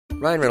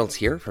Ryan Reynolds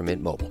here from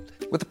Mint Mobile.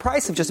 With the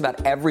price of just about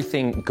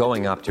everything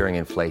going up during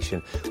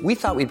inflation, we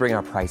thought we'd bring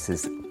our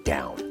prices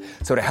down.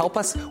 So to help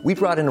us, we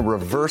brought in a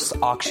reverse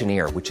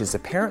auctioneer, which is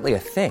apparently a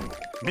thing.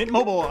 Mint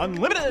Mobile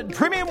Unlimited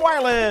Premium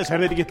Wireless. How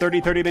to get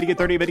 30, 30, bit to get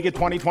 30, bit to get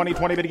 20, 20,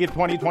 20, bit to get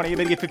 20, 20,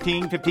 bit to get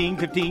 15, 15,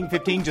 15,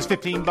 15, just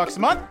 $15 a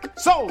month?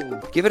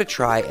 Sold! Give it a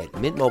try at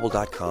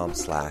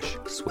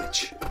mintmobile.com/switch.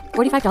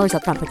 $45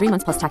 up front for 3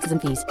 months plus taxes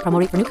and fees. Promo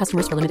rate for new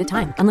customers for limited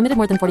time. Unlimited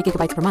more than 40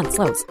 gigabytes per month.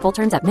 Slows full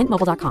terms at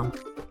mintmobile.com.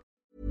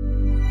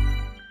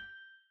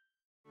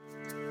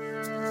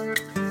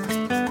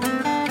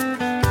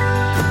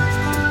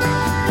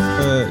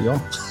 Ja.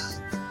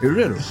 Är du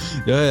redo?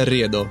 Jag är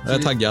redo. Jag är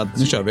taggad.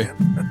 Nu kör vi.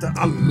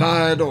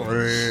 Alla dagar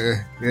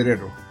är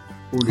redo.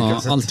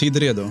 Ja, alltid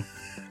redo.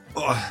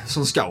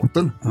 Som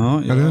scouten.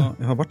 Ja, jag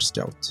har varit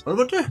scout. Har du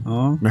varit det?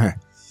 Ja. Nej.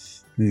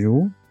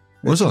 Jo.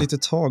 Och så? Ett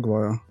litet tag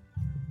var jag.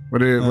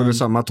 Var det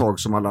samma tag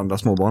som alla andra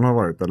småbarn har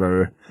varit?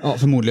 Eller? Ja,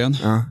 förmodligen.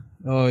 Ja.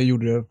 Jag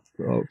gjorde det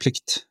av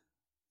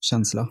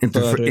pliktkänsla.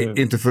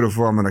 Inte för att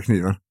få använda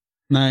kniven.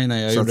 Nej,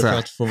 jag gjorde det för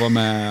att få vara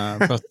med,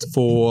 för att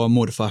få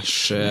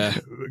morfars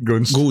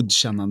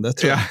godkännande,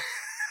 tror jag. Ja.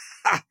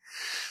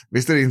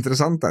 Visst är det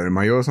intressant där,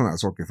 man gör sådana här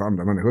saker för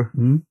andra människor.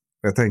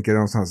 Jag tänker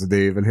någonstans, det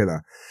är väl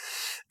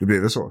det blir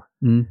väl så.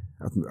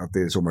 Att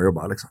det är så man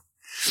jobbar liksom.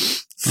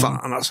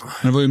 Fan alltså.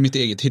 Men det var ju mitt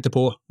eget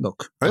hittepå dock.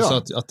 Ja,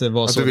 alltså att det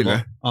var att så du ville.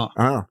 det var.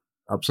 Ja,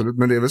 absolut,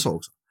 men det är väl så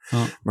också.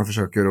 Ja. Man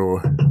försöker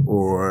att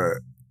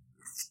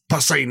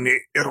passa in i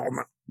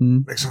ramen.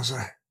 Liksom så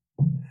här.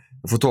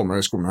 Jag får ta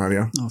mig skorna här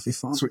igen. Ja, fy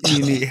fan. Så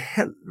in i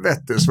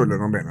helvete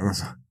svullen om benen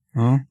alltså.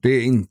 Ja. Det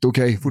är inte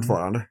okej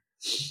fortfarande.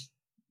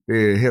 Det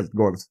är helt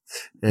galet.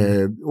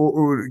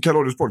 Och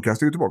Kaladius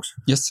podcast är ju tillbaka.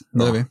 Yes,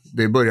 det är vi.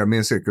 Det börjar med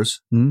en cirkus.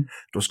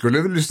 Då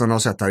skulle vi lyssnarna ha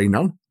sett här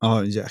innan.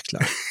 Ja,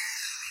 jäklar.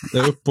 Det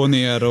är upp och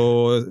ner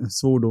och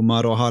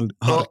svordomar och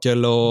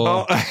harkel och...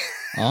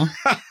 Ja.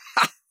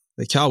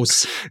 Det är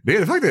kaos. Det är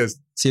det faktiskt.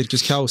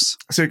 Cirkuskaos.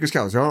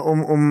 Cirkuskaos, ja.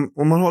 Om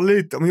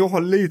jag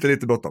har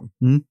lite bråttom.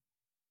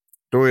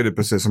 Då är det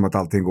precis som att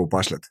allting går på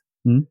arslet.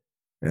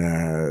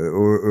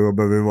 Och jag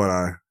behöver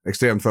vara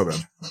extremt förberedd.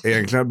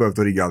 Egentligen har jag behövt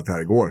rigga allt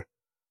här igår.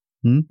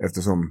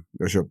 Eftersom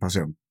jag kör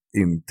patient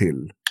in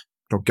till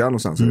klockan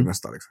och sen så är det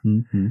nästa.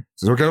 Liksom.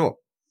 Så kan det vara.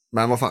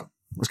 Men vad fan,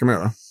 vad ska man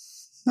göra?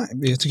 Nej,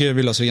 jag tycker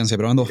vi löser det ganska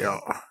bra ändå.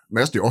 Ja,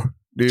 mest jag.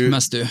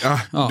 Mest du.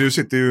 Ja. Du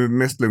sitter ju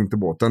mest lugnt i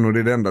båten och det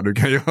är det enda du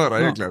kan göra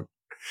egentligen.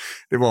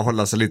 Det var att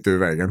hålla sig lite ur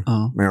vägen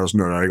när jag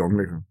snurrar igång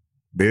liksom.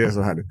 Det är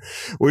så härligt.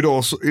 Och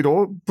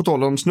idag på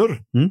tal om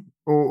snurr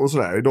och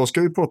sådär. Idag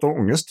ska vi prata om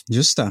ångest.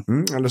 Just det.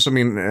 Eller som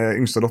min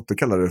yngsta dotter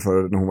kallade det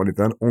för när hon var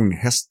liten,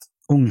 ånghäst.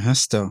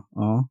 Ånghäst,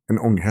 ja. En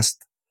ånghäst.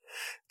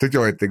 Tyckte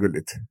jag är lite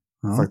gulligt.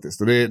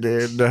 Faktiskt. Och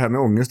det här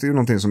med ångest är ju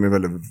någonting som är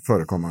väldigt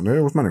förekommande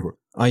hos människor.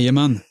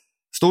 Jajamän.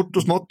 Stort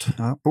och smått.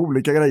 På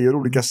olika grejer,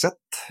 olika sätt.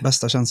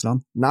 Bästa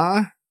känslan?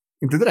 Nej,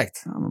 inte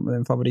direkt. Ja, men det är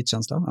en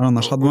favoritkänsla.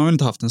 Annars hade man väl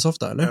inte haft den så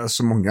ofta, eller?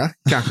 Så många,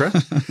 kanske.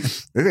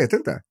 Jag vet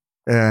inte.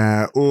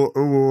 Och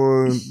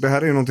det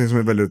här är ju någonting som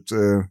är väldigt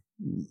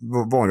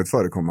vanligt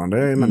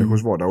förekommande i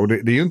människors vardag. Och det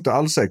är ju inte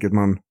alls säkert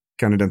man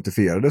kan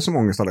identifiera det som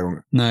ångest alla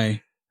gånger.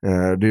 Nej.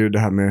 Det är ju det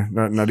här med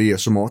när det är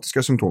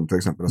somatiska symptom till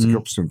exempel, alltså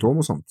kroppssymptom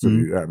och sånt, så det är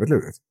ju jävligt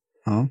lurigt.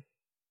 Ja.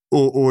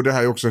 Och det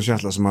här är också en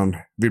känsla som man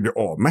vill bli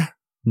av med.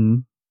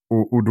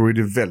 Och då är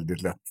det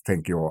väldigt lätt,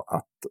 tänker jag,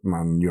 att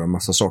man gör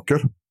massa saker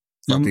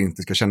för att det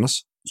inte ska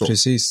kännas så.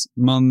 Precis.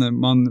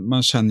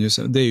 Man känner ju,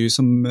 det är ju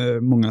som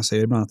många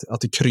säger ibland,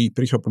 att det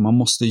kryper i kroppen. Man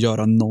måste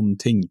göra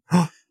någonting.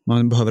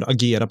 Man behöver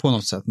agera på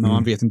något sätt, men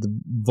man vet inte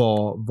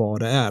vad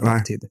det är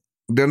alltid.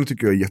 Den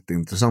tycker jag är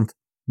jätteintressant.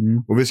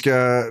 Och vi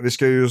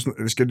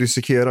ska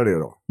dissekera det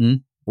då.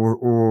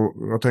 Och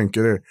jag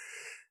tänker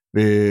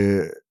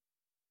det,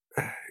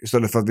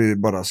 istället för att vi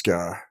bara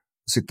ska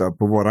sitta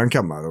på våran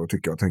kammare och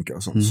tycka och tänka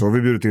och sånt, så har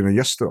vi bjudit in en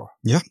gäst då.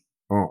 Ja.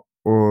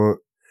 Och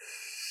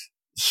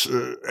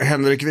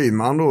Henrik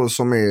Wiman då,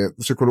 som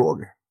är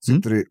psykolog,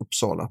 sitter i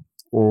Uppsala.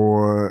 Och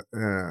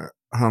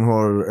han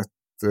har ett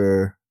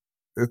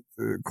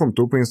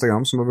konto på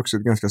Instagram som har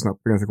vuxit ganska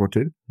snabbt på ganska kort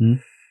tid.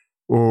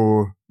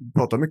 Och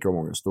pratar mycket om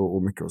ångest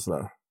och mycket och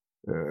sådär.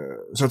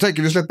 Så jag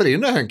tänker vi släpper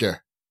in det, Henke.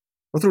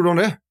 Vad tror du om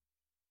det?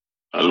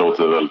 Det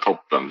låter väl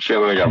toppen.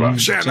 Tjena grabbar.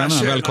 Tjena.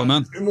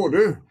 Välkommen. Hur mår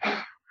du?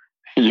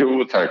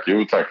 Jo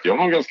tack. Jag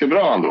mår ganska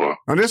bra ändå.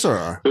 Ja, det är så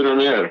jag. Hur är det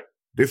med er?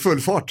 Det är full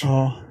fart.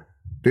 Ja.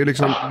 Det är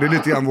liksom, det är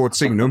lite grann vårt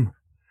signum.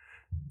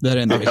 Det är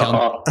det enda vi kan.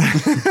 Ja.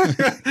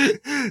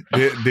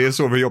 det är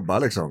så vi jobbar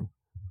liksom.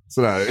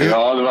 Sådär.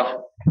 Ja,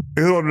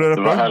 hur har du det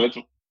uppe? Det var härligt.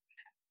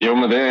 Jo,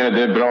 men det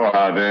är bra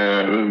här.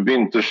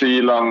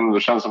 Vinterkylan, det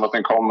känns som att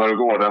den kommer och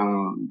går.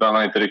 Den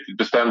har inte riktigt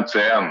bestämt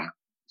sig än.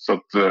 Så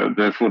att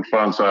det är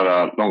fortfarande så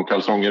här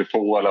långkalsonger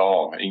på eller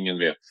av. Ingen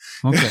vet.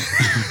 Okay.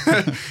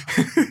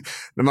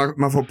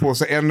 man får på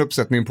sig en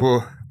uppsättning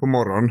på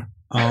morgonen.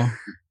 Ja.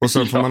 Och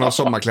sen får man ha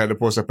sommarkläder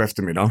på sig på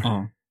eftermiddagen.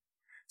 Ja.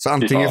 Så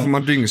antingen får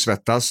man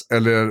dyngsvettas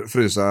eller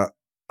frysa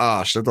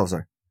arslet av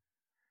sig.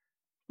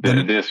 Det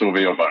är så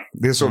vi jobbar.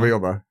 Det är så vi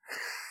jobbar.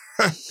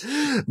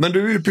 Men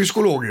du är ju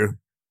psykolog ju.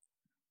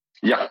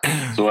 Ja,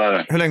 så är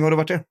det. Hur länge har du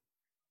varit det?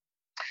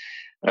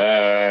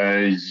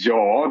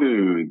 Ja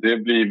du, det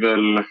blir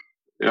väl...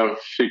 Jag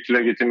fick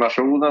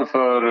legitimationen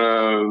för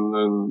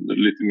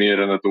lite mer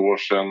än ett år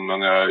sedan,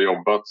 men jag har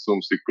jobbat som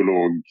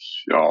psykolog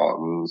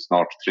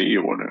snart 3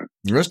 år nu.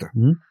 Just det.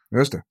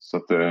 Just det. Så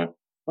att,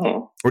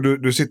 ja. Och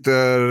du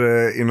sitter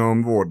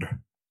inom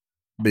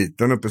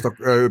vårdbiten uppe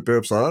i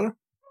Uppsala?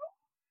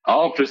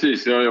 Ja,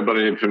 precis. Jag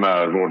jobbar i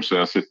primärvård, så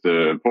jag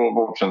sitter på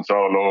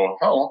vårdcentral och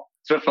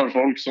träffar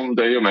folk som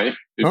dig och mig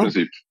i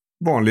princip.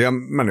 Vanliga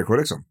människor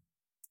liksom.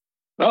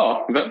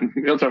 Ja,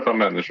 jag träffar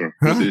människor.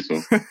 Precis så.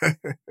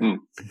 Mm.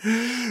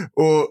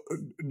 Och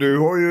du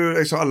har ju,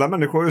 liksom, alla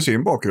människor har ju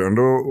sin bakgrund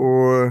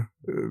och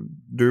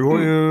du har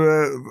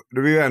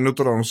du är ju en av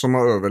dem som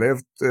har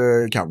överlevt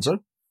cancer.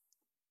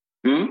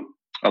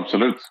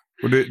 Absolut.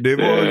 Och det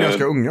var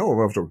ganska unga år,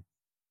 vad jag förstod.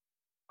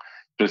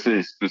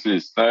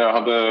 Precis. Nej, jag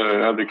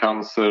hade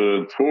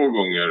cancer 2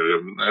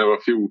 gånger. När jag var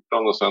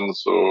 14 och sen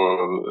så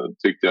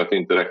tyckte jag att det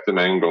inte räckte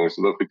med en gång,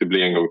 så då fick det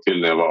bli en gång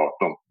till när jag var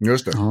 18.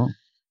 Just det.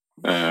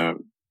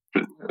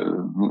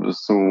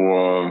 Så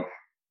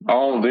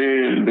ja, det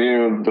är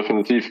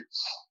definitivt,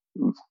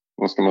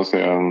 vad ska man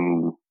säga,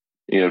 en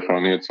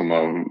erfarenhet som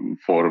har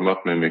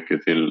format mig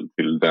mycket till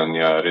den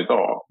jag är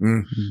idag.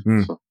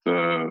 Så att,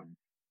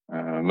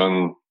 men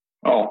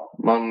ja,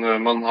 man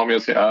har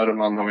med sig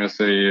man har med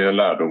sig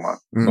lärdomar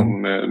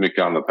som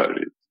mycket annat här i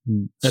livet.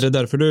 Är det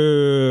därför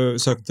du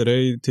sökte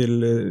dig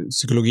till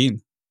psykologin?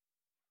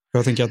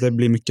 Jag tänker att det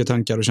blir mycket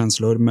tankar och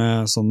känslor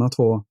med sådana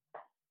 2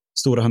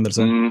 stora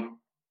händelser.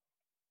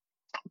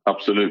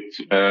 Absolut.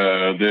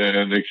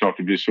 Det är klart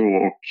det blir så.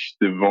 Och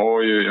det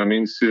var ju, jag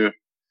minns ju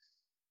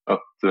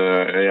att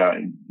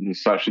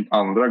särskilt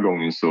andra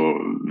gången så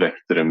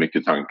väckte det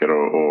mycket tankar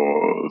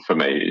och för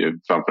mig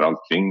framförallt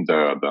kring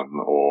döden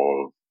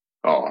och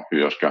hur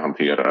jag ska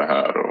hantera det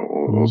här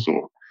och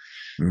så.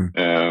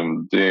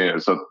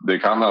 Så att det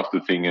kan ha haft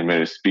ett finger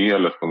med i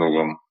spelet på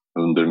någon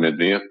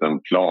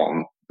undermedveten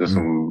plan. Det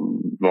som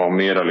var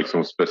mera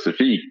liksom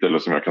specifikt eller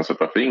som jag kan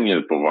sätta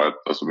fingret på var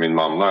att alltså min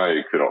mamma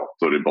är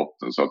kurator i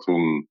botten, så att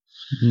hon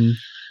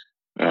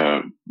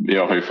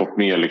jag har ju fått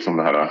med liksom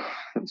det här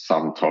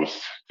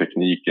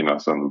samtalsteknikerna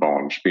sedan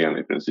barnsben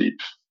i princip.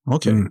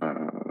 Okej.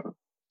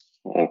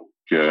 Och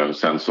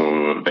sen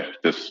så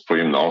väcktes på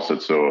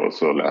gymnasiet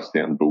så läste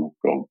jag en bok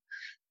om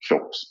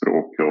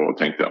kroppsspråk och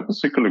tänkte att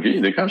psykologi,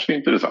 det kanske är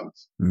intressant.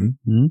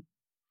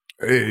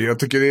 Jag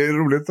tycker det är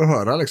roligt att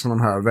höra liksom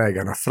de här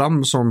vägarna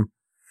fram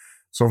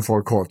som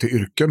folk har till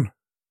yrken.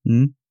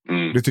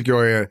 Det tycker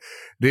jag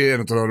det är en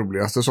av de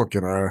roligaste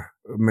sakerna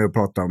med att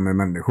prata med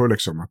människor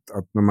liksom,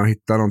 att när man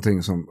hittar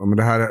någonting som men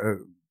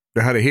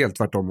det här är helt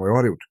tvärtom vad jag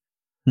har gjort.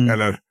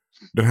 Eller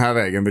den här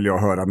vägen vill jag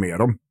höra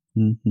mer om.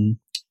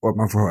 Och att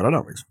man får höra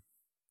den liksom.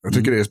 Jag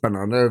tycker det är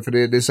spännande, för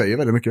det säger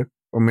väldigt mycket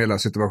om hela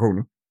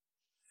situationen.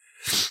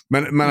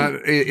 Men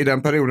i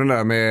den perioden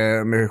där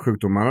med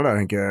sjukdomarna där,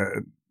 tänker jag,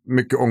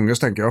 mycket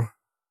ångest, tänker jag.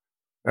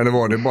 Eller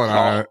var det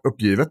bara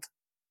uppgivet?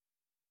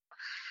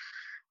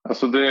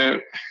 Alltså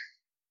det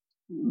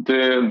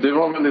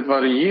var väldigt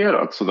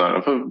varierat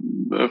sådär. För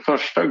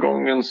första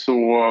gången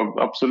så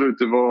absolut,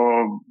 det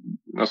var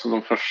alltså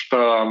de första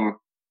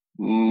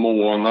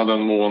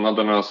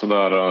månaderna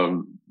sådär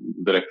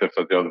direkt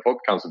efter att jag hade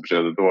fått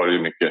cancerbeskedet, då var det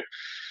ju mycket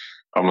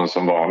men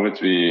som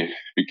vanligt vid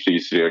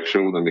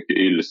krisreaktioner, mycket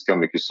ilska,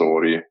 mycket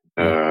sorg,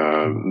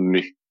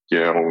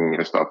 mycket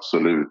ångest,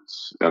 absolut.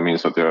 Jag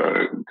minns att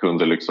jag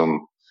kunde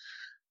liksom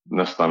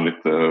nästan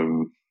lite,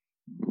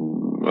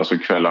 alltså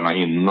kvällarna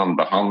innan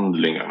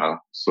behandlingarna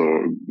så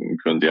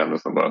kunde jag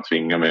nästan bara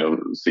tvinga mig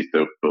att sitta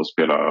upp och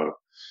spela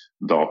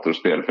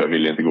datorspel, för jag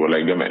ville inte gå och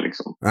lägga mig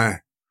liksom. Nej.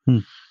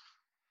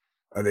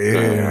 Ja, det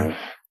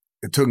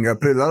är tunga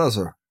prylar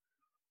alltså.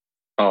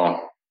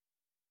 Ja.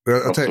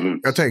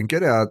 Jag tänker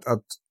det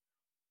att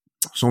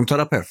som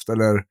terapeut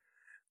eller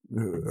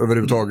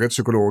överhuvudtaget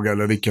psykolog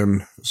eller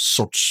vilken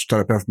sorts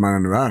terapeut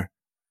man nu är,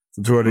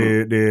 så tror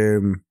jag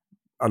det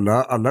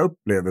alla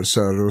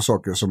upplevelser och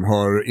saker som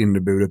har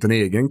inneburit en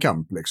egen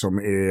kamp liksom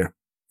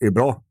är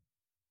bra.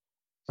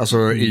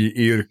 Alltså i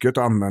yrket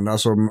att använda,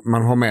 alltså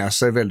man har med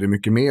sig väldigt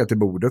mycket mer till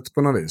bordet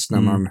på något vis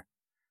när man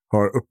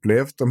har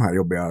upplevt de här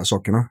jobbiga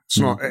sakerna.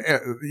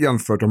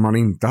 Jämfört om man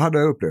inte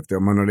hade upplevt det,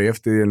 om man har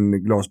levt i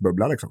en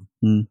glasbubbla liksom.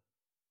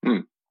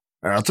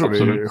 Jag tror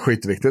absolut. Det är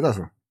skitviktigt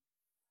alltså.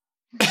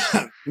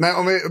 Men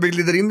om vi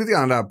glider in lite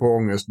grann där på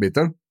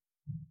ångestbiten.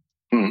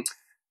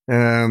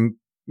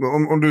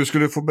 Om du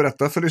skulle få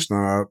berätta för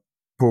lyssnarna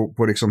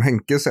på liksom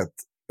Henkes sätt.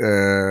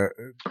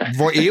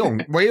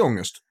 Vad är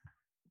ångest?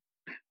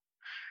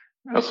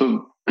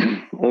 Alltså,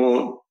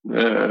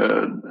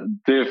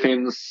 det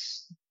finns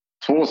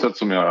 2 sätt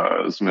som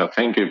jag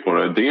tänker på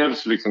det.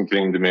 Dels liksom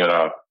kring det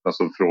mera,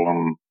 alltså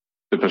från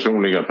det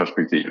personliga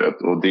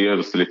perspektivet, och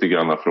dels lite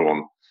grann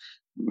från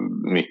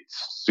mitt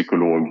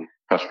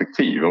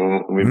psykologperspektiv.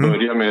 Och om vi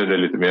börjar med det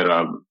lite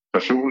mera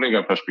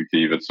personliga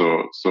perspektivet,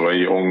 så är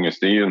ju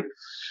ångest, det är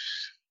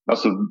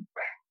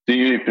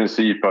ju i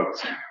princip att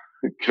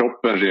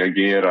kroppen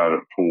reagerar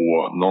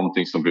på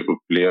någonting som vi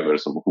upplever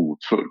som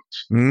hotfullt.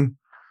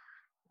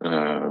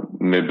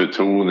 Med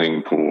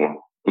betoning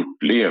på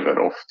upplever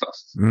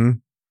oftast.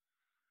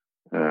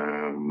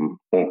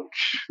 Och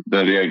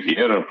den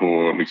reagerar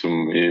på, liksom,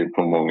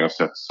 på många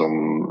sätt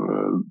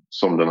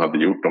som den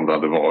hade gjort om det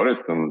hade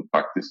varit en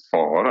faktisk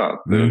fara.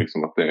 Det är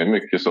liksom att det är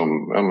mycket som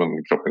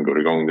kroppen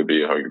går igång, det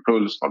blir högre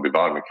puls, man blir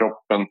varm i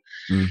kroppen,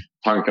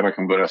 tankarna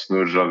kan börja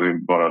snurra, det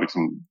är bara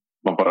liksom,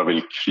 man bara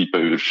vill krypa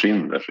ur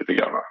skinnet lite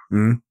grann.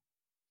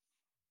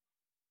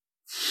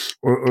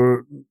 Och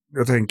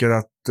jag tänker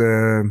att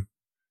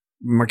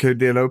man kan ju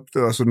dela upp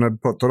det, alltså när vi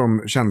pratar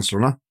om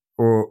känslorna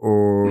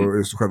och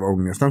just själva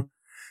ångesten,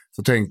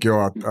 så tänker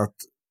jag att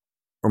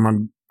om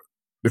man,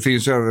 det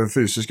finns ju även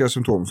fysiska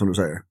symptom som du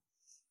säger.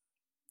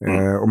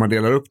 Om man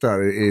delar upp det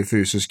här i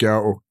fysiska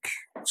och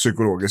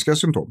psykologiska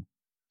symptom.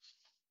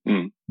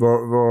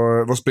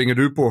 Vad springer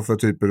du på för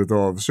typer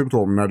av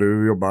symptom när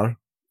du jobbar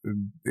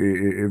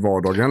i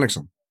vardagen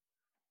liksom?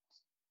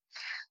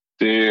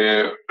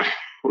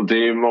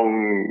 Det är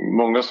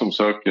många som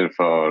söker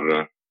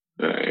för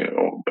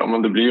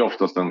men det blir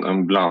oftast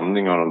en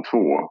blandning av de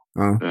två.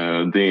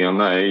 Det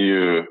ena är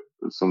ju,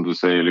 som du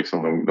säger,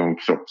 liksom de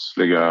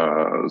kroppsliga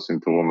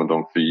symptomen,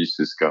 de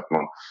fysiska, att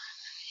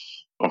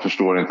man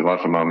förstår inte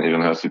varför man i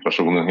den här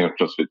situationen helt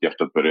plötsligt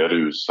hjärtat börjar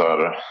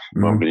rusa,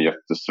 man blir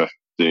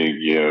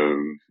jättesvettig,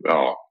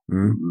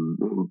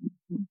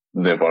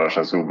 det bara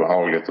känns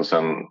obehagligt, och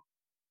sen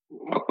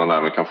att man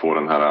även kan få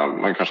den här,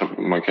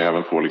 man kan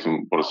även få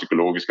liksom på det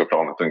psykologiska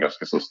planet en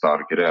ganska så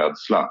stark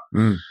rädsla.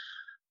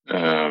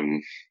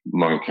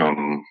 Man kan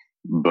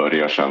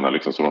börja känna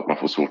liksom som att man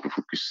får svårt att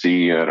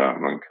fokusera,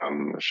 man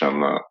kan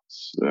känna att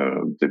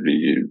det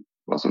blir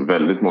alltså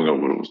väldigt många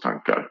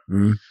orostankar.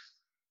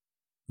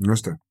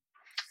 Just det.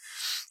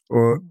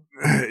 Och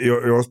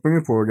jag har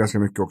sprungit på ganska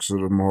mycket också,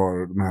 de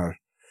har de här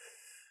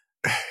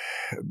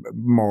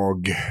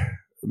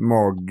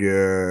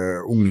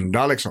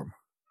onda liksom.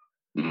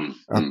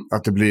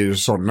 Att det blir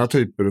sådana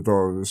typer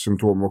av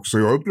symptom också.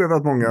 Jag upplever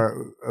att många,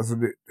 alltså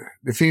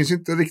det finns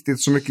inte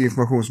riktigt så mycket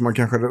information som man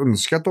kanske hade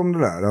önskat om det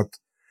där.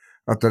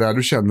 Att det där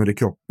du känner i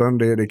kroppen,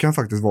 det kan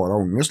faktiskt vara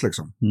ångest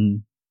liksom.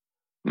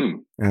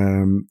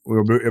 Och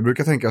jag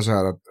brukar tänka så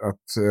här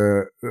att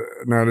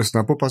när jag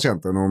lyssnar på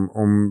patienten,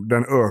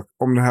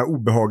 om det här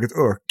obehaget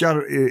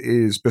ökar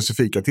i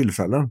specifika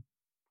tillfällen,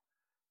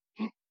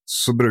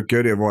 så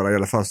brukar det vara i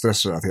alla fall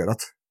stressrelaterat.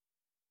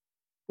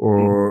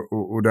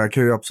 Och där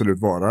kan ju absolut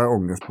vara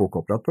ångest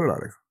påkopplat på det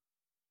där.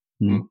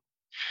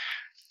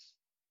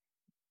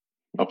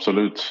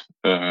 Absolut.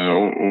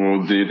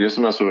 Och det är det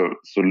som är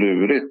så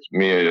lurigt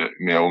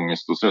med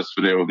ångest och stress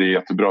för det. Och det är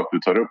jättebra att du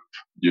tar upp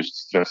just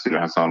stress i det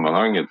här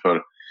sammanhanget.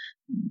 För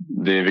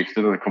det är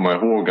viktigt att komma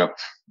ihåg att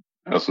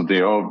alltså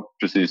det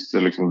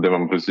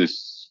man precis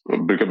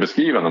brukar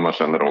beskriva när man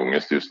känner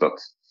ångest, just att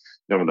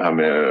det här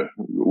med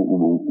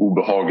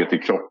obehaget i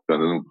kroppen,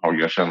 den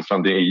obehagliga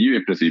känslan, det är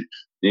ju i princip,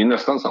 det är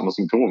nästan samma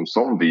symptom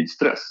som vid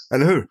stress.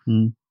 Eller hur?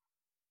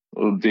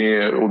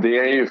 Och det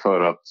är ju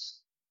för att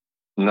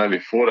när vi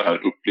får det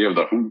här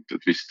upplevda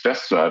hotet vid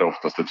stress, så är det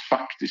oftast ett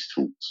faktiskt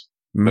hot.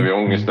 När vi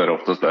ångest är det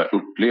oftast det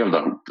upplevda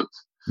hotet.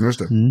 Just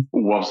det.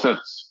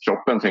 Oavsett,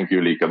 kroppen tänker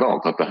ju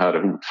likadant, att det här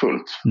är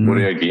hotfullt, och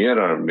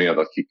reagerar med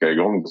att kicka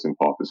igång det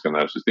sympatiska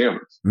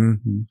nervsystemet.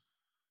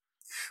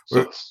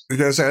 Jag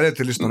kan säga det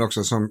till lyssnarna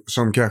också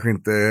som kanske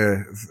inte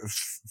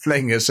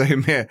flänger sig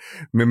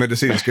med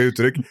medicinska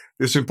uttryck.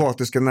 Det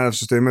sympatiska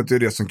nervsystemet är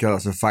det som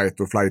kallas för fight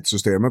or flight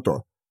systemet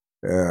då.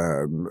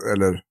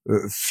 Eller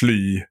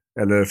fly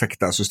eller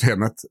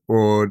fäkta-systemet.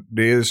 Och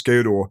det ska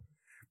ju då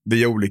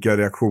via olika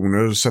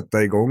reaktioner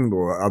sätta igång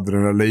då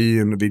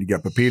adrenalin, vidga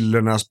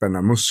pupillerna,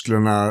 spänna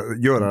musklerna,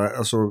 göra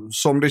alltså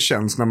som det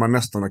känns när man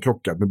nästan har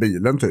krockat med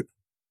bilen typ.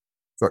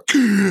 Så,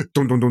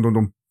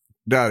 dum.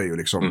 Där är ju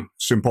liksom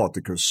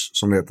sympaticus,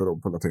 som det heter då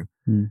på latin.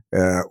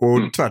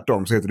 Och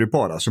tvärtom så heter det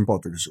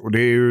parasympaticus. Och det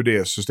är ju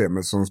det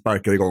systemet som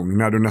sparkar igång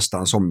när du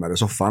nästan somnar i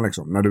soffan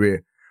liksom. När du är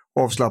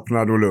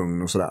avslappnad och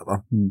lugn och sådär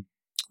va.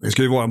 Det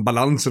ska ju vara en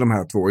balans i de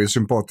här två. Är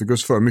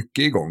sympaticus för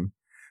mycket igång,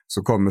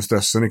 så kommer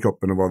stressen i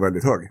kroppen att vara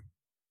väldigt hög.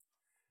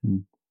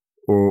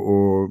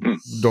 Och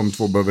de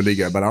två behöver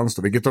ligga i balans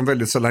då, vilket de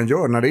väldigt sällan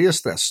gör när det är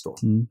stress då.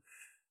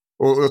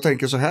 Och jag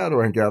tänker så här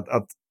då, Henke,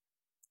 att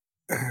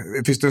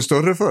finns det en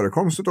större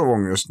förekomst av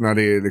ångest när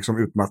det är liksom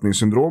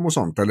utmattningssyndrom och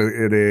sånt? Eller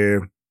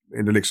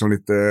är det liksom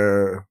lite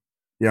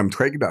jämnt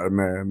skägg där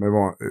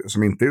med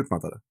som inte är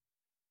utmattade?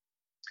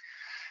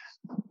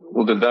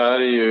 Och det där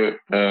är ju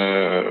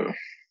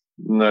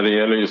när det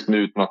gäller just med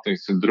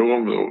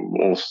utmattningssyndrom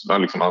och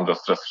liksom andra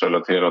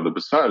stressrelaterade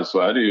besvär, så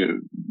är det ju,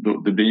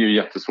 det blir ju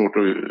jättesvårt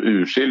att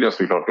urskilja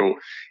såklart, och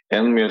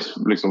än mer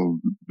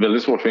liksom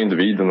väldigt svårt för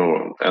individen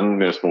och än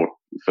mer svårt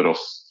för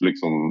oss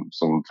liksom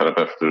som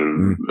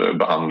terapeuter,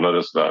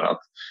 behandlare så där,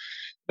 att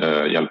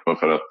hjälpa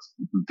för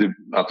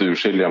att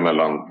urskilja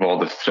mellan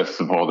vad är stress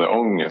och vad är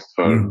ångest,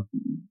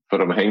 för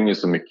de hänger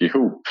så mycket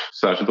ihop,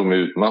 särskilt med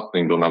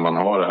utmattning då, när man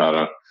har det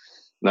här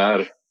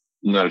när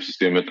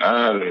nervsystemet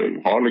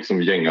har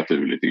liksom gängat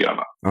ur lite grann.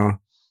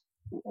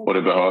 och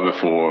det behöver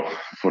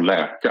få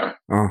läka.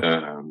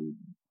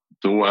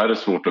 Då är det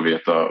svårt att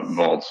veta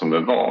vad som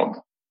är vad.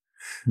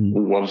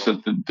 Oavsett,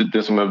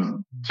 det som är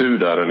tur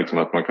där är liksom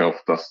att man kan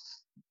oftast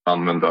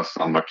använda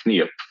samma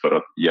knep för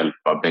att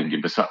hjälpa bägge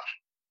besvär.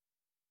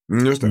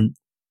 Just det.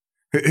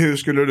 Hur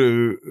skulle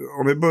du,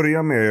 om vi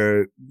börjar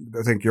med,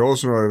 det tänker jag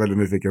som jag är väldigt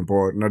nyfiken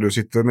på, när du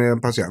sitter med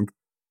en patient,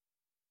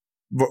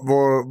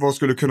 vad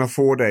skulle kunna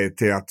få dig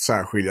till att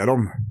särskilja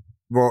dem?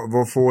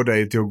 Vad får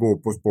dig till att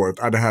gå på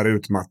spåret? Det här är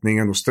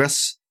utmattningen och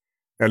stress?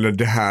 Eller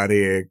det här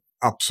är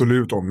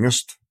absolut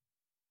ångest?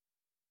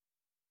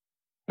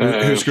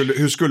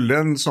 Hur skulle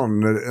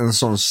en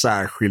sån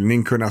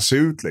särskiljning kunna se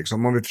ut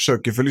liksom? Om vi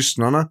försöker för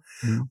lyssnarna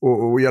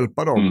och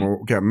hjälpa dem.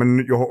 Okej,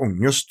 men jag har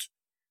ångest.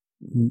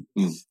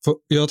 För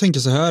jag tänker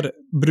så här,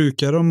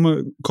 brukar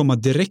de komma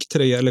direkt till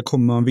dig eller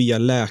kommer man via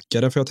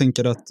läkare? För jag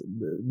tänker att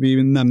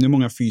vi nämner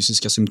många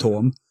fysiska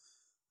symptom.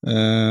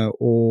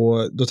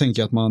 Och då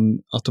tänker jag att man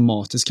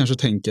automatiskt kanske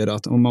tänker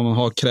att om man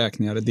har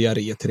kräkningar,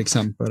 diarré till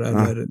exempel,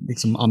 eller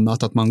liksom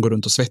annat, att man går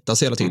runt och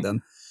svettas hela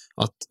tiden.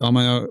 Att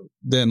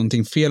det är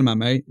någonting fel med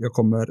mig, jag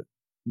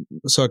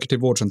söker till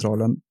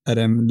vårdcentralen. Är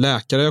det en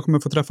läkare jag kommer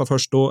få träffa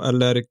först då,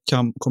 eller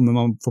kommer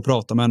man få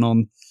prata med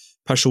någon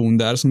person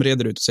där som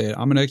reder ut och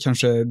säger men det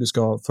kanske du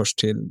ska först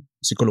till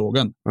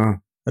psykologen?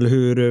 Eller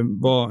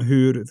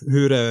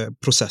hur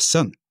är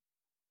processen?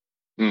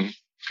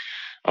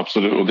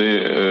 Absolut, och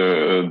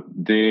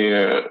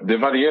det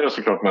varierar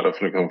såklart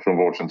från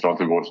vårdcentral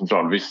till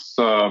vårdcentral.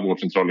 Vissa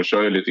vårdcentraler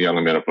kör ju lite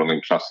grann mer på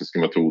den klassiska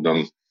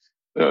metoden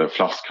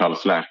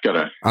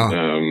flaskhalsläkare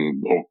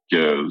och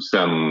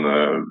sen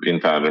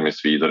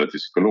internremiss vidare till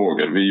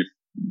psykologer. Vi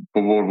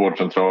på vår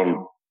vårdcentral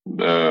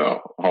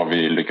har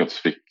vi lyckats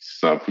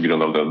fixa på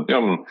grund av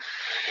den,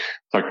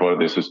 tack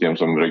vare det system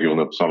som Region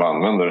Uppsala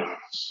använder,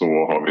 så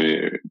har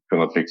vi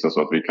kunnat fixa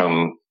så att vi kan,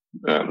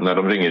 när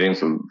de ringer in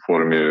så får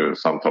de ju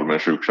samtal med en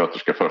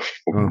sjuksköterska först,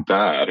 och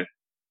där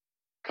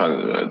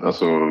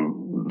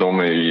de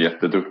är ju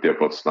jätteduktiga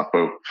på att snappa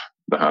upp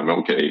det här med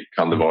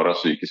kan det vara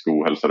psykisk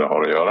ohälsa det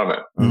har att göra med,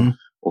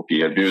 och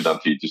erbjuda en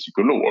tid till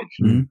psykolog.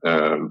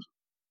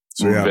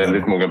 Så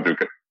väldigt många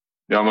brukar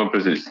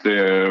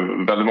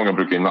väldigt många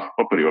brukar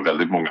nappa på det, och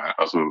väldigt många,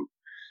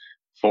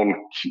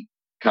 folk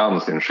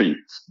kan sin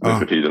skit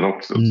för tiden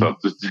också. Så att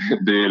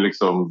det är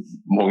liksom,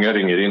 många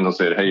ringer in och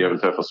säger hej, jag vill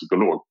träffa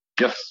psykolog.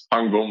 Yes,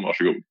 pang bom,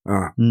 varsågod.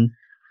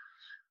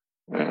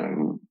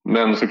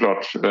 Men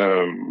såklart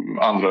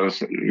andra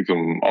liksom,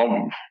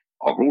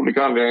 av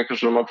olika anledningar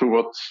kanske de har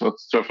provat att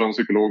träffa en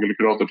psykolog eller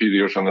kurator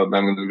tidigare och känner att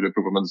nej, men nu vill jag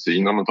prova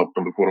medicin, men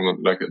toppen, då får de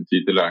en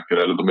tid till läkare,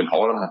 eller de vill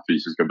ha den här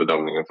fysiska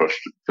bedömningen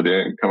först, för det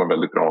kan vara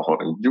väldigt bra att ha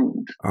den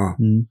gjord.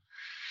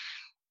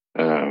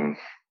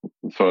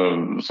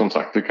 För som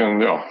sagt, det kan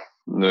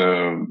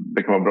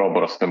vara bra att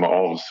bara stämma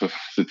av,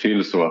 se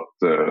till så att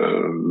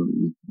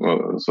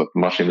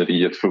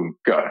maskineriet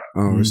funkar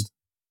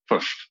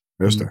först.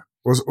 Just det.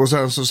 Och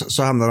sen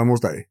så hamnar de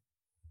hos dig.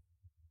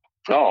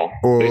 Ja,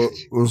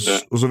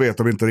 och så vet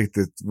de inte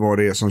riktigt vad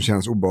det är som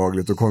känns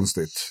obehagligt och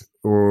konstigt.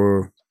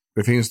 Och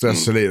det finns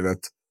stress i livet,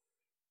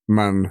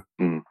 men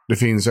det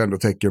finns ändå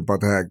tecken på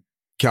att det här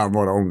kan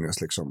vara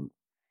ångest liksom.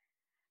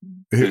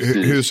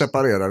 Hur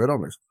separerar vi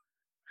dem liksom?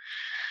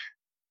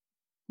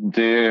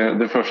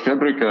 Det första jag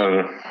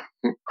brukar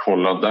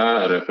kolla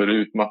där är, för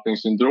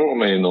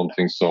utmattningssyndrom är ju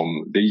någonting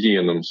som det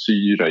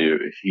genomsyrar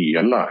ju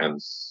hela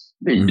ens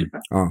liv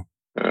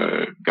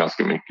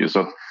ganska mycket. Så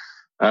att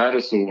är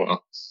det så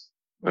att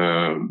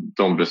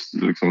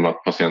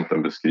att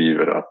patienten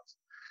beskriver att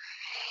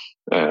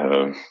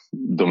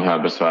de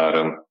här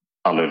besvären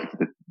aldrig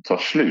riktigt tar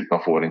slut,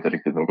 man får inte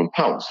riktigt någon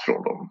paus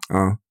från dem.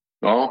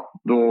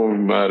 Då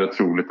är det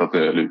troligt att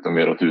det lutar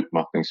mer åt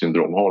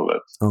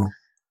utmattningssyndromhållet.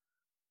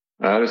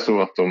 Är det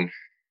så att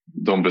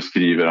de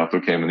beskriver att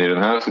men i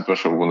den här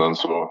situationen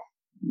så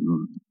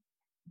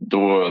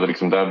då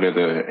liksom, där blev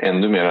det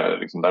ännu mer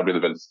liksom, där blev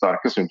det väldigt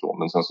starka symptom,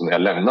 men sen så när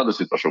jag lämnade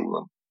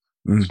situationen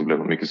så blev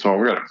de mycket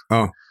svagare.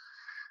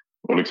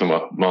 Och liksom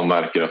att man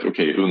märker att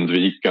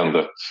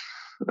undvikandet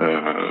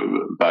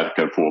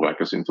verkar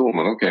påverka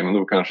symptomen. Men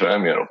då kanske det är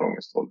mer åt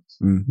ångesthållet.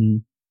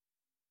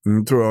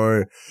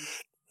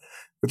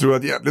 Jag tror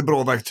att det är ett jävligt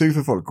bra verktyg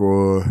för folk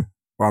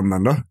att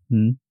använda.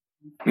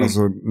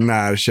 Alltså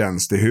när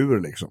känns det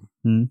hur liksom.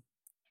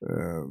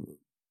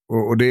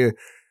 Och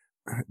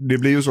det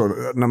blir ju så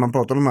när man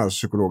pratar om de här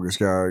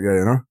psykologiska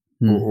grejerna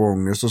och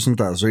ångest och sånt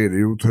där, så är det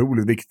ju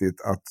otroligt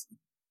viktigt att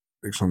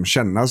liksom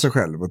känna sig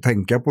själv och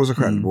tänka på sig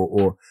själv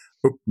och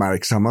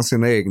uppmärksamma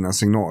sina egna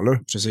signaler.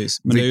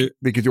 Precis. Men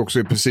vilket ju också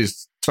är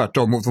precis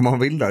tvärtom mot vad man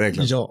vill där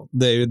egentligen. Ja,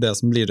 det är ju det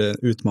som blir det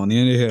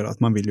utmaningen i det här, att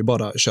man vill ju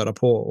bara köra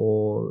på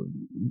och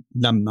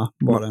lämna.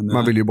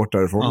 Man vill ju bort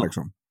därifrån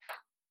liksom.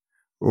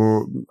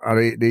 Och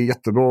det är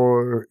jättebra.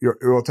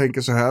 Jag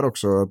tänker så här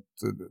också, att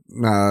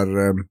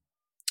när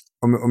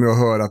om jag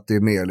hör att det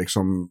är mer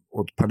liksom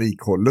åt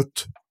panikhållet,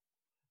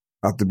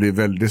 att det blir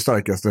väldigt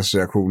starka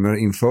stressreaktioner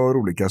inför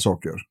olika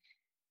saker.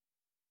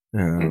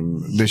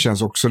 Det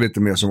känns också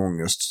lite mer som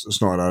ångest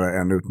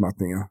snarare än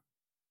utmattningar.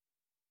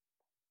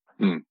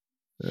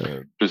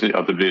 Precis,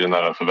 att det blir den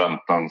här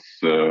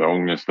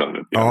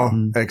förväntansångesten. Ja,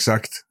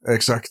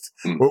 exakt.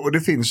 Och det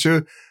finns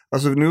ju,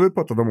 alltså nu har vi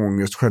pratat om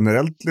ångest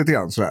generellt lite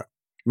grann sådär.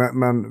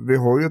 Men vi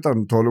har ju ett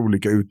antal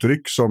olika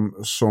uttryck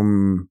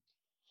som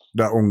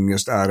där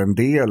ångest är en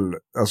del.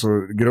 Alltså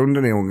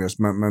grunden är ångest,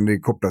 men det är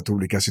kopplat till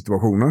olika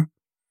situationer.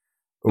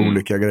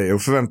 Olika grejer.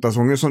 Och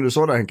förväntansångest som du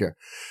sa där, Henke.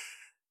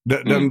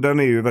 Den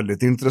är ju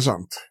väldigt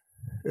intressant.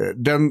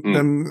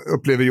 Den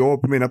upplever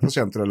jag på mina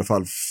patienter i alla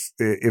fall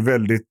är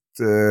väldigt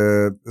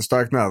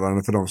starkt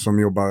närvarande för de som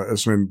jobbar,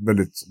 som är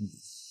väldigt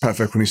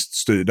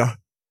perfektioniststyrda.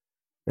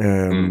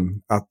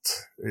 Att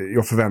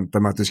jag förväntar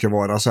mig att det ska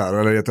vara så här,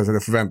 eller jag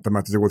förväntar mig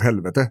att det ska gå åt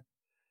helvete.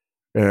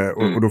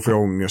 Och då får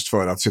jag ångest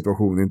för att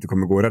situationen inte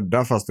kommer gå att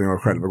rädda, fast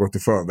jag själv har gått i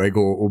förväg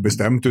och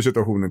bestämt hur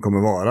situationen kommer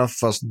vara,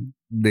 fast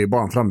det är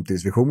bara en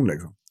framtidsvision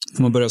liksom.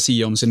 Man börjar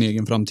sia om sin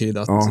egen framtid,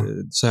 att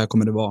så här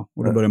kommer det vara,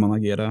 och då börjar man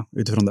agera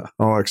utifrån det.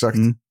 Ja, exakt.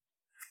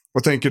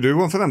 Vad tänker du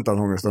om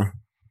förväntansångest då?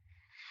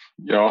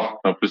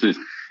 Ja, precis.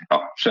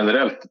 Ja,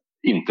 generellt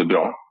inte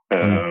bra.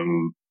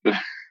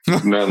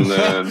 Men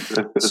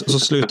så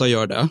sluta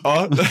gör det.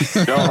 Ja.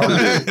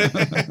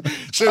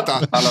 Sluta.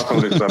 Alla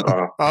som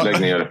lyssnar,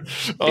 lägg ner.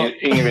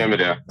 Ingen mer med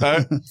det.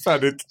 Nej,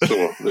 färdigt. Så,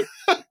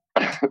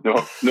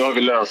 nu har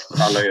vi löst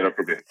alla era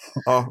problem.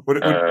 Ja, och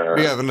det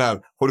är även där.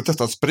 Har du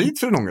testat sprit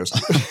för din ångest?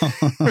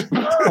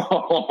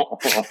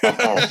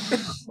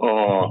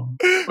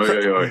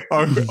 Oj.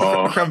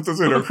 Skämt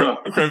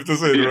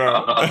åsido.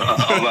 Ja,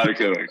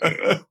 verkligen.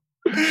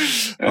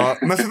 Ja,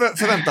 men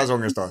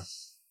förväntansångest då?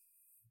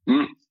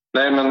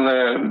 Nej, men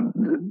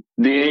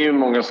det är ju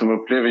många som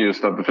upplever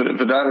just att,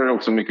 för där är det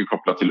också mycket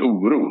kopplat till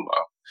oron.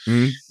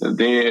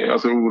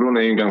 Alltså oron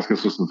är ju en ganska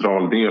så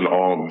central del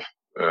av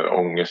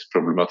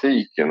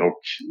ångestproblematiken,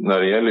 och när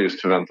det gäller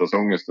just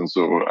förväntansångesten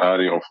så är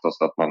det ju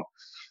oftast att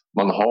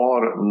man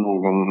har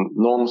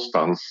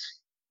någonstans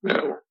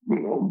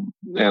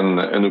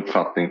en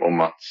uppfattning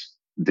om att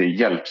det är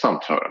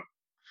hjälpsamt för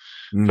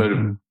en.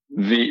 För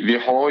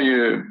vi har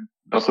ju,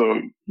 alltså,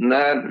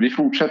 vi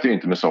fortsätter ju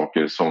inte med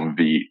saker som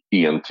vi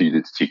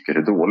entydigt tycker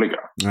är dåliga.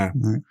 Nej.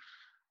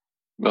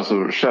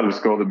 Alltså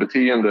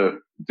självskadebeteende,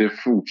 det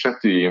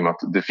fortsätter ju i och med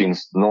att det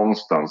finns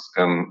någonstans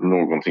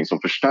någonting som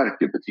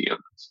förstärker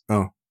beteendet.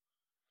 Ja.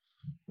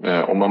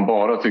 Om man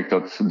bara tyckte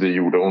att det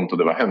gjorde ont och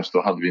det var hemskt,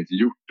 då hade vi inte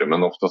gjort det.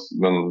 Men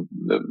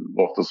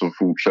ofta så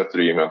fortsätter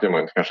det i och med att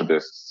man kanske det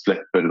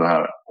släpper den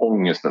här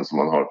ångesten som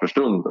man har för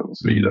stunden och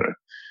så vidare.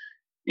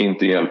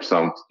 Inte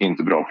hjälpsamt,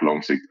 inte bra på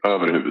lång sikt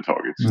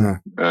överhuvudtaget.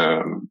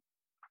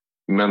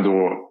 Men då,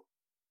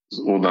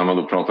 och när man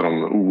då pratar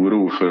om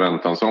oro,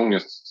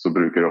 förväntansångest, så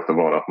brukar det ofta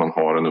vara att man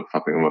har en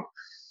uppfattning om att,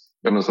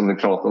 ja, men som ni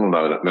pratar om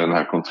där med den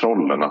här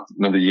kontrollen, att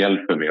men det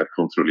hjälper mig att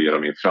kontrollera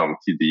min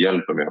framtid, det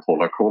hjälper mig att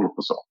hålla koll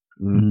på saker.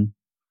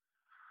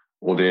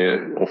 Och det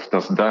är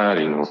oftast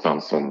där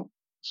någonstans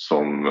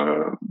som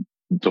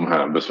de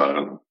här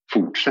besvären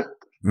fortsätter.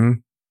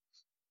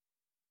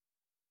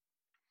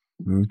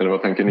 Eller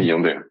vad tänker ni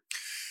om det?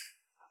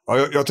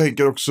 Ja, jag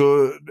tänker också,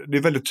 det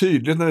är väldigt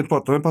tydligt när vi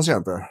pratar med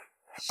patienter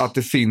att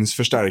det finns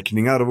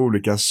förstärkningar av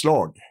olika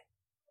slag.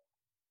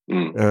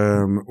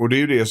 Och det är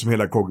ju det som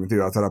hela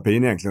kognitiva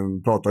terapin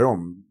egentligen pratar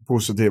om.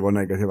 Positiva och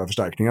negativa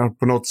förstärkningar.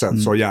 På något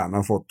sätt så har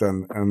hjärnan fått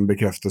en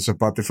bekräftelse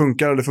på att det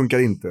funkar eller det funkar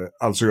inte.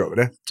 Alltså gör vi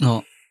det.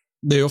 Ja.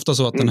 Det är ju ofta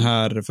så att den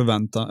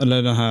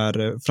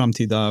här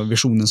framtida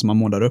visionen som man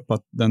målar upp,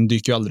 att den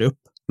dyker ju aldrig upp.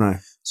 Nej.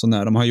 Så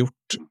när de har gjort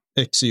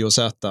X, Y och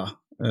Z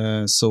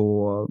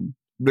så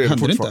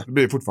händer det inte. Det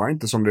blir fortfarande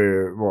inte som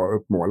det var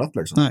uppmålat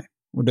liksom. Nej,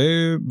 och det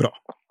är ju bra.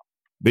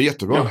 Det är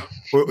jättebra. Ja.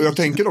 Och jag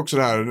tänker också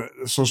det här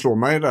som slår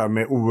mig där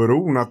med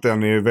oron, att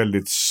den är en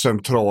väldigt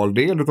central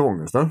del av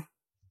ångesten.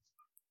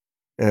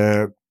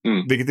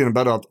 Vilket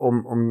innebär att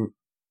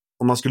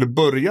om man skulle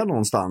börja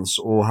någonstans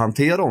och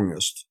hantera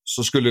ångest,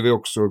 så skulle vi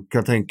också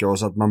kunna tänka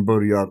oss att man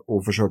börjar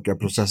och försöka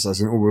processa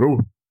sin oro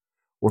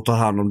och ta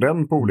hand om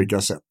den på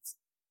olika sätt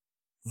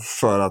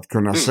för att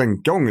kunna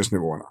sänka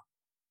ångestnivåerna.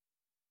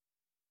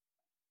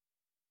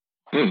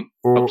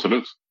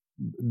 Absolut.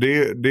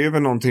 Det är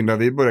väl någonting där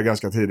vi börjar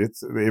ganska tidigt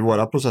i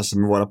våra processer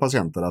med våra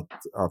patienter att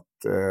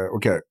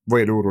okej,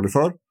 vad är du orolig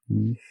för?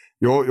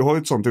 Jag har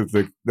ju ett sånt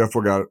uttryck där jag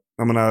frågar,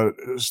 jag menar,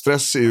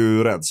 stress är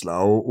ju rädsla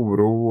och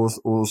oro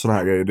och sådana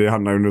här grejer, det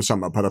handlar ju under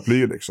samma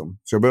paraply liksom.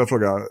 Så jag börjar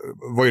fråga,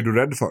 vad är du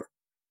rädd för?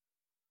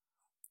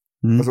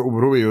 Alltså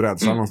oro är ju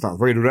rädsla någonstans.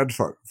 Vad är du rädd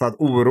för? För att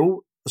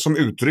oro som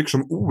uttryck,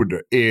 som ord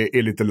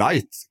är lite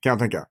light, kan jag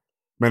tänka.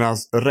 Medan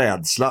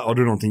rädsla, ja,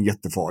 det är någonting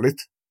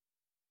jättefarligt.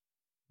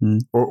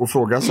 Och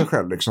fråga sig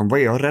själv liksom, vad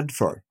är jag rädd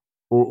för?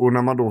 Och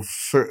när man då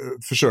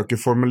försöker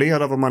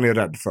formulera vad man är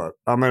rädd för.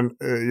 Ja, men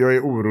jag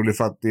är orolig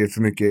för att det är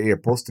för mycket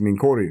e-post i min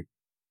korg.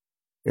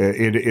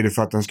 Är det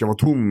för att den ska vara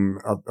tom?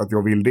 Att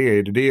jag vill det?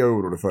 Är det jag är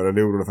orolig för? Eller är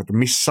jag orolig för att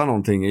missa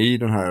någonting i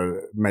den här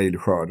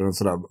mejlskörden? Och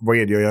sådär. Vad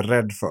är det jag är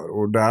rädd för?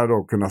 Och där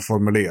då kunna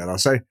formulera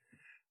sig.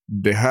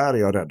 Det här är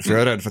jag rädd för.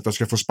 Jag är rädd för att jag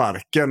ska få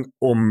sparken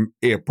om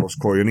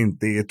e-postkorgen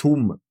inte är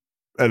tom.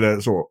 Eller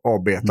så,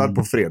 avbetad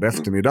på fredag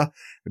eftermiddag.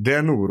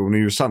 Den oron är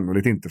ju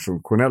sannolikt inte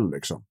funktionell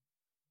liksom.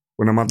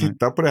 Och när man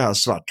tittar på det här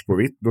svart på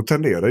vitt, då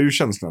tenderar ju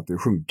känslan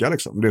att sjunka.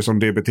 Liksom. Det är som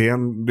det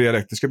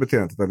dialektiska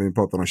beteendet när vi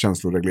pratar om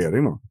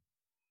känsloreglering. Då.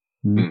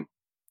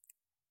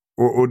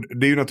 Och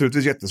det är ju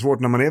naturligtvis jättesvårt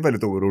när man är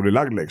väldigt orolig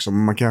lagd.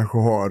 Liksom. Man kanske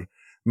har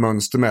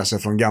mönster med sig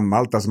från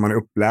gammalt. Alltså man är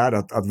upplärd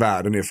att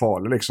världen är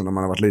farlig liksom, när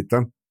man har varit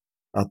liten.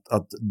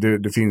 Att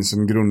det finns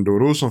en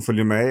grundoro som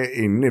följer med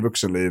in i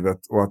vuxenlivet.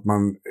 Och att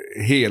man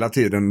hela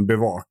tiden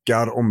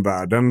bevakar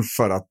omvärlden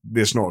för att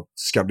det snart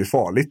ska bli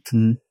farligt.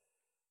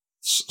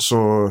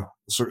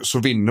 Så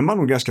vinner man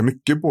nog ganska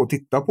mycket på att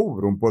titta på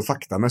oron på ett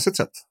faktamässigt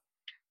sätt.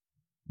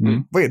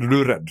 Vad är det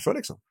du är rädd för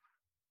liksom?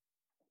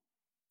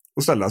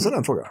 Och ställa sig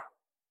den frågan.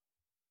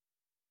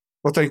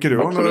 Vad tänker du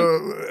om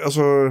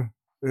alltså,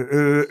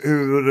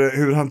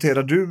 hur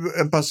hanterar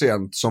du en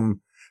patient som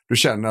du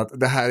känner att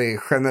det här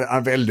är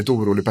en väldigt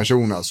orolig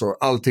person, alltså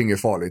allting är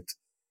farligt.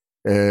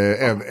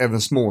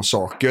 Även små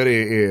saker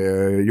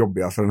är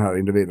jobbiga för den här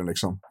individen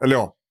liksom. Eller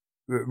ja,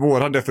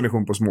 vår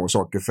definition på små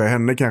saker, för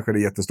henne kanske det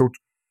är jättestort.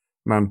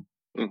 Men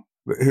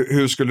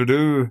hur skulle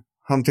du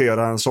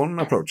hantera en sån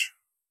approach?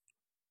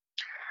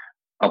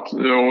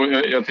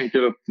 Jag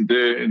tänker att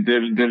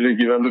det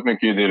ligger väldigt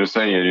mycket i det du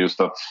säger,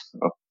 just att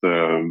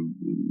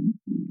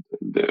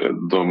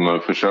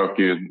de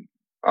försöker ju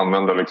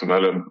använda liksom,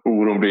 eller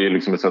oron blir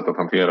liksom ett sätt att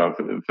hantera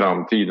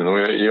framtiden. Och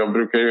jag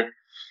brukar ju,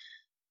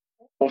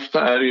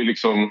 ofta är det ju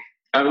liksom,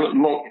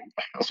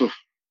 alltså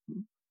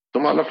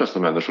de allra flesta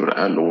människor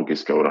är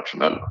logiska och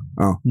rationella.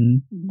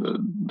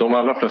 De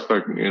allra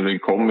flesta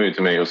kommer ju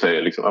till mig och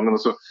säger liksom, men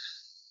alltså,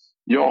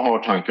 jag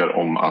har tankar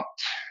om att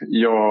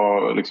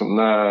jag, liksom,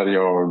 när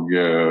jag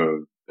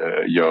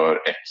gör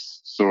X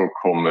så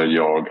kommer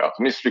jag att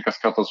misslyckas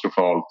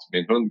katastrofalt,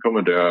 min hund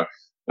kommer dö,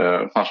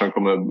 farsan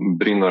kommer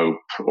brinna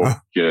upp och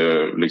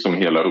liksom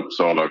hela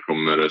Uppsala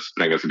kommer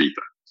sprängas i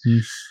bitar.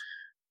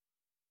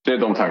 Det är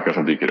de tankar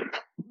som dyker upp.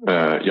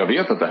 Jag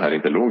vet att det här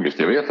inte är logiskt,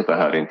 jag vet att det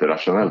här inte är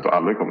rationellt och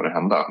aldrig kommer att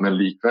hända, men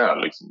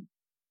likväl liksom,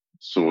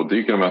 så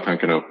dyker de här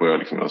tankarna upp och jag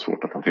liksom har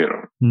svårt att hantera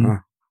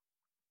dem.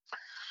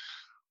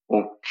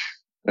 Och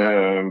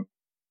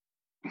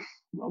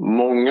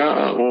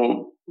många,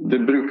 och det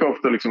brukar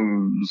ofta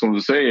liksom, som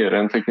du säger,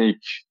 en teknik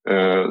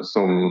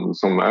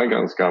som är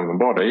ganska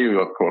användbar, det är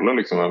ju att kolla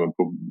liksom även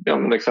på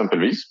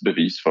exempelvis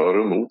bevis för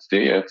och emot.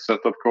 Det är ett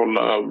sätt att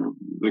kolla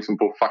liksom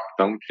på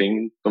faktan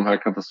kring de här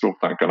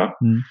katastroftankarna.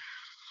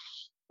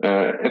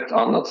 Ett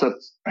annat sätt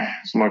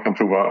som man kan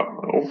prova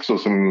också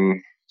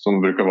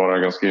som brukar vara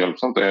ganska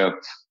hjälpsamt är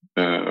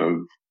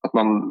att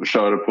man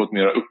kör på ett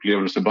mer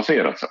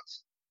upplevelsebaserat sätt.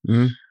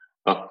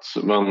 Att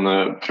man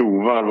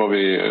provar vad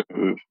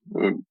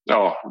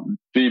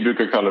vi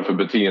brukar kalla det för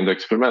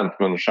beteendeexperiment,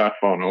 men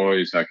kärt barn har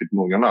ju säkert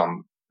många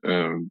namn.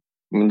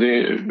 Men det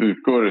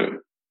utgår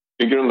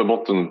i grund och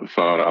botten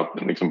för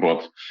att, liksom, på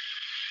att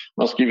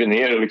man skriver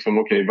ner liksom,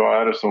 okej,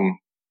 vad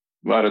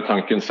är det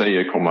tanken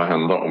säger kommer att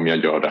hända om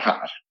jag gör det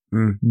här?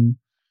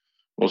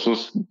 Och så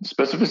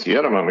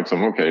specificerar man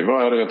liksom, okej,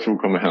 vad är det jag tror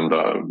kommer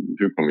hända?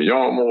 Hur kommer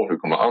jag må? Hur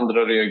kommer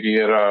andra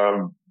reagera?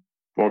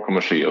 Vad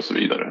kommer ske och så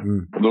vidare.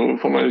 Och då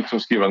får man liksom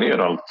skriva ner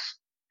allt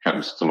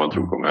hemskt som man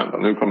tror kommer hända.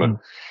 Nu kommer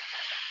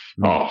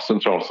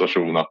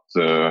centralstation att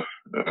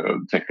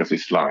täckas i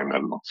slime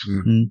eller något.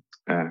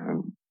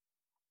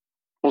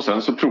 Och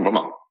sen så provar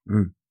man.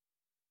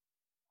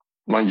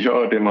 Man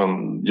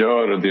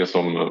gör det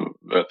som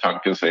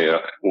tanken säger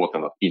åt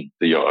en att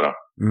inte göra.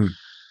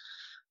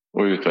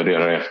 Och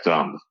utvärderar i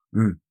efterhand.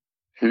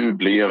 Hur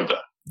blev det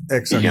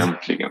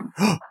egentligen?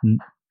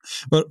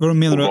 Vad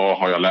menar du? Vad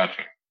har jag lärt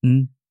mig?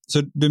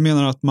 Så du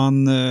menar att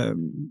man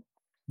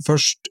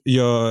först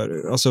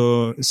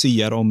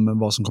siar om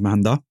vad som kommer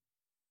hända?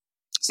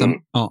 Sen,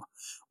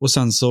 och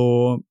sen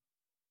så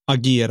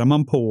agerar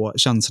man på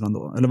känslan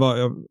då?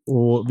 Eller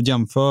och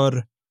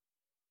jämför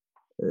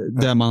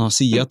det man har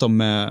siat om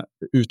med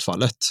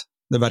utfallet?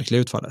 Det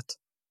verkliga utfallet?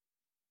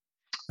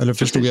 Eller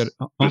förstod jag?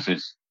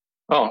 Precis.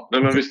 Ja,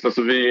 men visst,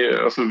 alltså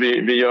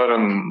vi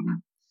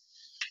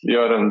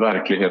gör en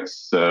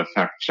verklighets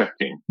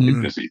fact-checking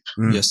i princip.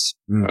 Yes.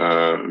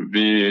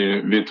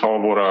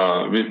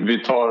 Vi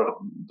tar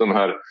den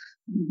här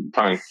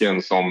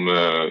tanken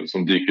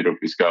som dyker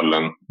upp i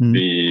skallen.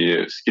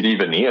 Vi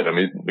skriver ner den,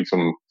 vi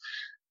liksom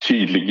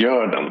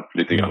tydliggör den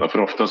lite grann. För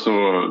ofta så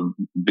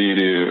blir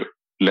det ju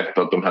lätt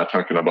att de här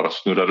tankarna bara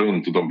snurrar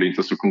runt och de blir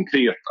inte så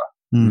konkreta.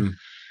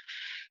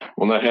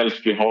 Och när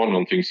helst vi har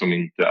någonting som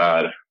inte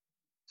är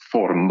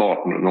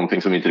formbart,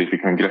 någonting som vi inte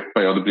riktigt kan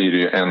greppa, då blir det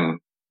ju en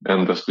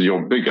desto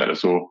jobbigare.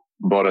 Så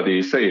bara det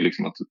i sig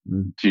liksom, att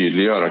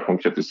tydliggöra,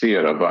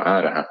 konkretisera, vad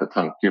är det här för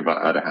tanke, vad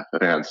är det här för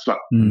rädsla,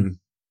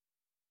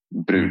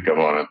 brukar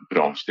vara ett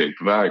bra steg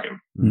på vägen.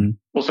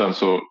 Och sen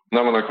så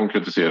när man har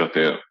konkretiserat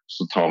det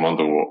så tar man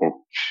då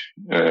och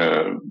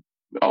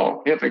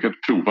helt enkelt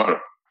provar,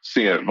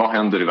 ser vad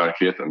händer i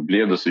verkligheten,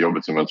 blev det så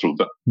jobbigt som jag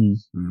trodde.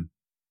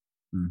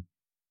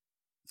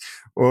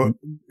 Och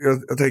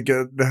jag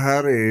tänker, det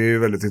här är ju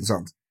väldigt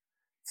intressant.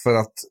 För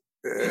att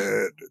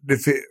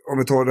om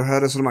vi tar det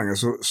här resonemanget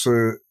så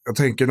jag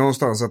tänker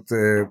någonstans att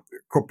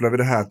kopplar vi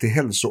det här till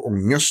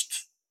hälsoångest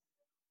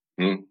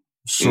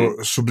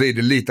så blir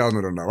det lite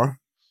annorlunda, va?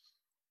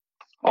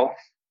 Ja.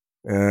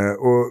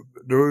 Och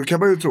då kan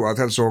man ju tro att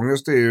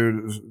hälsoångest är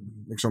ju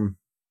liksom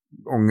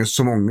ångest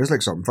som ångest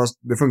liksom. Fast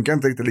det funkar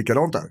inte riktigt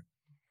likadant där.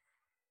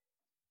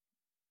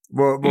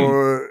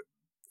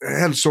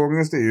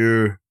 Hälsoångest är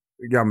ju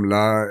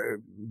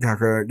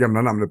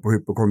gamla namnet på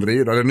hypokondri,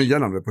 eller nya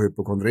namnet på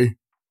hypokondri.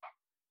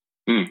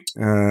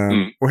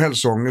 Och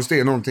hälsoångest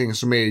är någonting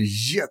som är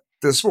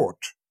jättesvårt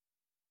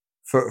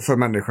för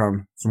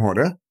människan som har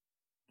det.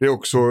 Det är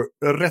också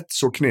rätt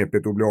så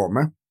knepigt att bli av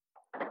med.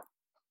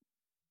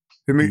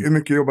 Hur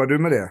mycket jobbar du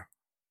med det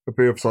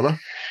uppe i Uppsala?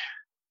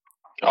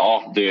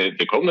 Ja,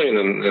 det kommer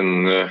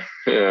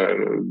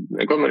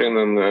in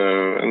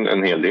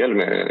en hel del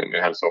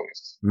med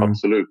hälsoångest.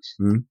 Absolut.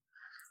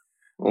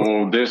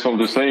 Och det som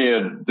du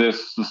säger,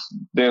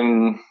 det är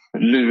en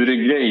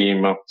lurig grej i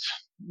och med att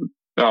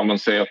man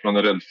säger att man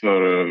är rädd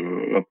för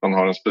att man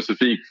har en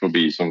specifik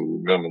fobi, som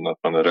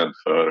att man är rädd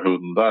för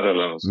hundar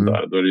eller något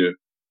sådär. Då är det ju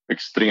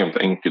extremt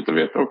enkelt att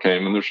veta,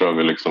 okej, men nu kör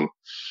vi liksom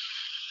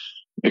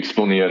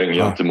exponering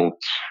gentemot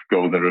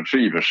golden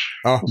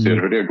retrievers och ser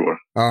hur det går.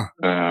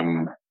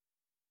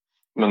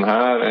 Men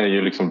här är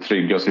ju liksom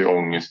triggas i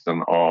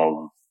ångesten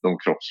av de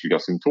kroppsliga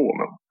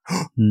symptomen.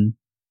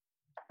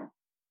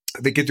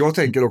 Vilket jag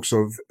tänker också,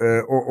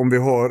 om vi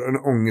har en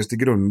ångest i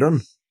grunden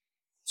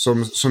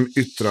som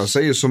yttrar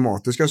sig i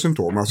somatiska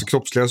symptom, alltså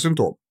kroppsliga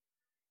symptom,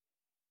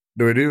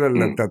 då är det ju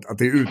väldigt lätt att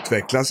det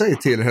utvecklar sig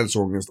till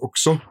hälsoångest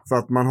också. För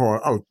att man har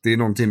alltid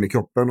någonting med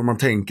kroppen och man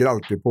tänker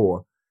alltid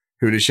på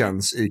hur det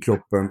känns i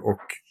kroppen,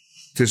 och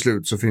till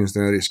slut så finns det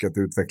en risk att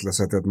det utvecklar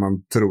sig till att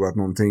man tror att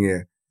någonting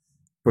är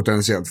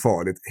potentiellt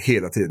farligt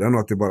hela tiden och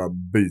att det bara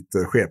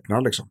byter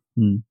skepnad liksom.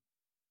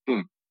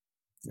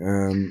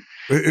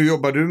 Hur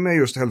jobbar du med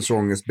just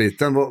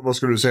hälsoångestbiten? Vad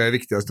skulle du säga är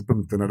viktigaste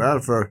punkterna där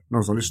för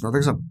någon som lyssnar till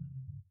exempel?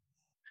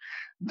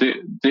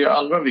 Det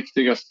allra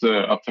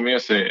viktigaste att ta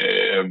med sig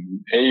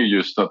är ju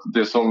just att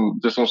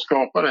det som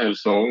skapar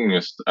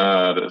hälsoångest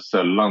är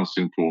sällan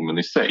symptomen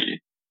i sig.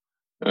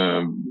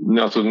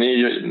 Alltså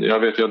jag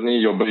vet ju att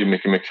ni jobbar ju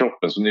mycket med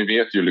kroppen, så ni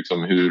vet ju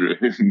liksom hur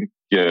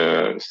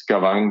mycket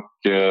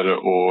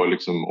skavanker och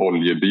liksom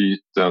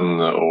oljebyten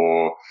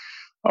och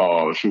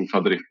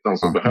tjofadrittan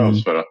som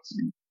behövs för att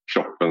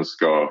kroppen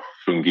ska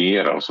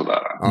fungera och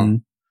sådär.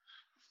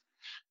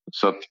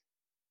 Så att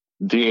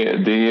det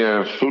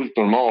är fullt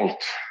normalt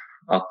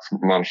att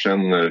man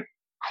känner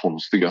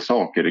konstiga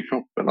saker i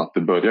kroppen, att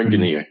det börjar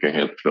gneka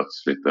helt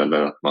plötsligt,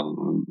 eller att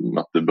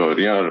det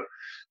börjar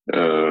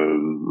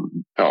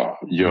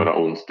göra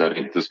ont där det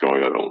inte ska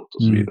göra ont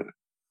och så vidare.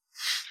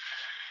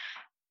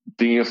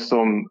 Det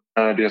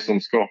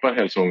som skapar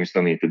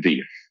hälsoångesten är inte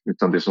det,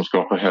 utan det som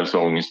skapar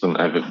hälsoångesten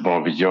är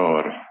vad vi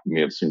gör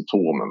med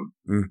symptomen.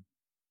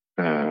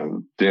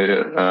 Det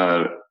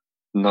är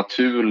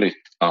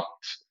naturligt att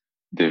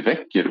det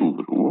väcker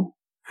oro,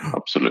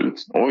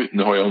 absolut. Oj,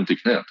 nu har jag ont i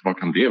knät, vad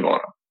kan det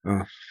vara?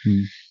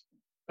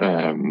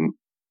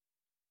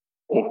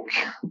 Och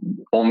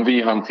om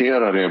vi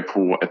hanterar det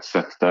på ett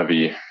sätt där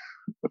vi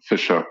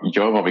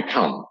gör vad vi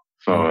kan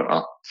för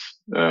att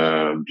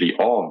bli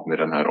av med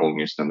den här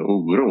ångesten och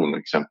oron,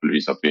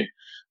 exempelvis att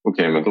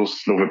men då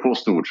slår vi på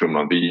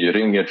stortrumman, vi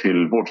ringer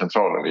till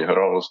vårdcentralen, vi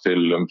hör av oss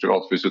till en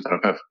privat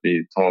fysioterapeut,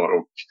 vi tar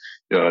och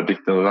gör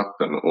ditten och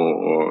datten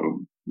och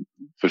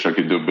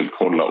försöker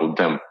dubbelkolla och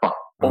dämpa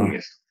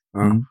ångest.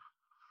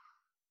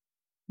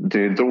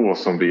 Det är då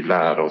som vi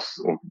lär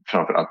oss, och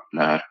framförallt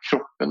lär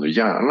kroppen och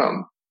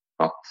hjärnan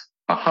att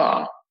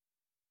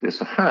det är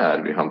så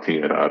här vi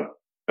hanterar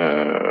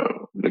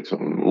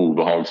liksom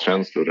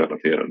obehagskänslor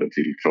relaterade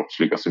till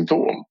kroppsliga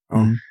symptom.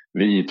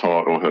 Vi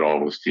tar och hör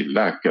av oss till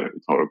läkare,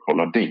 vi tar och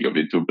kollar det, och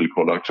vi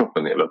dubbelkollar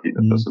kroppen hela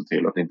tiden för att se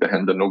till att det inte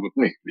händer något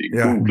nytt. Vi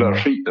googlar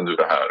skiten ur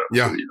det här och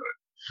så vidare.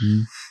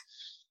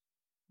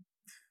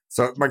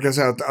 Så man kan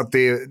säga att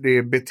det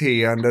är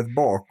beteendet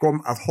bakom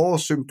att ha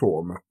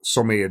symptom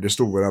som är det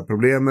stora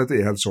problemet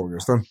i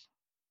hälsoångesten.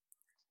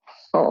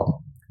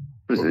 Ja,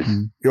 precis.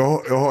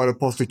 Jag har ett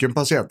par stycken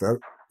patienter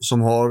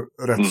som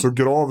har rätt så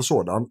grav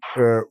sådan.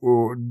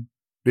 Och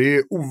det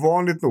är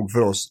ovanligt nog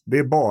för oss. Det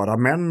är bara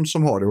män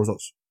som har det hos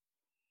oss.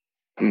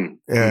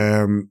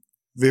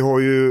 Vi har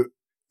ju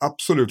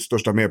absolut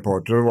största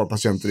merparten av våra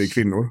patienter är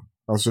kvinnor.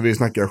 Alltså vi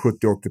snackar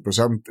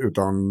 70-80%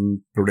 utan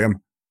problem.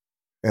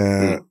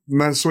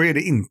 Men så är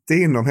det inte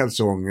inom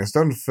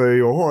hälsoångesten, för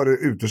jag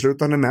har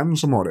uteslutande män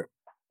som har det.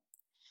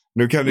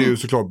 Nu kan det ju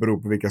såklart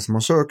bero på vilka som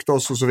har sökt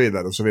oss och så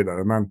vidare och så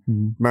vidare.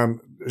 Men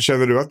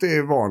känner du att det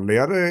är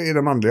vanligare i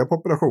den manliga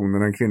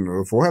populationen än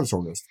kvinnor att få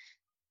hälsoångest?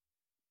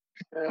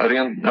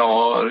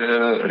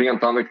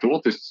 Rent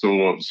anekdotiskt så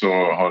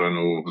har det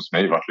nog hos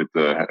mig varit lite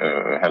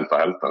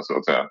hälta så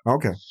att säga.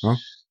 Okay.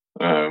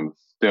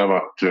 Det har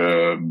varit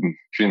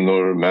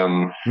kvinnor,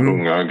 män,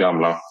 unga,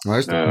 gamla. Ja,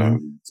 just det.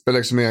 Spelar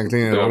liksom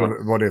egentligen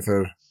vad det är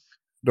för...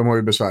 De har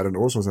ju besvär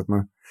ändå så sett.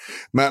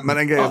 Men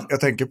en grej jag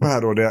tänker på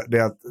här då, det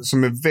är att,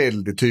 som är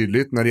väldigt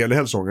tydligt när det gäller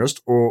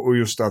hälsoångest, och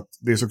just att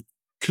det är så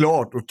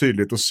klart och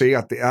tydligt att se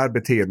att det är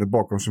beteendet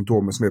bakom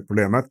symptomen som är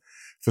problemet.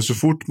 För så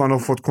fort man har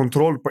fått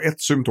kontroll på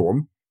ett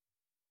symptom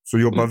så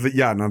jobbar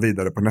hjärnan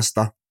vidare på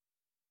nästa.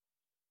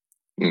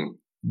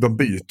 De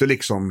byter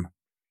liksom,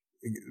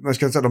 man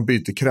ska inte säga de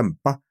byter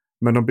krämpa,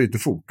 men de byter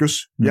fokus.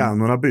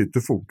 Hjärnorna byter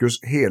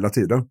fokus hela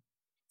tiden.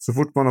 Så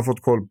fort man har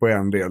fått koll på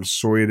en del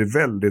så är det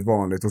väldigt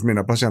vanligt hos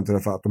mina patienter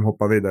för att de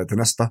hoppar vidare till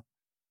nästa.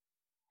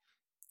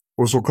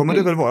 Och så kommer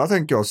det väl vara,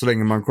 tänker jag, så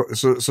länge man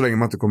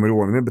inte kommer i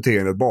ordning med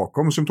beteendet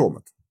bakom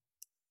symptomet.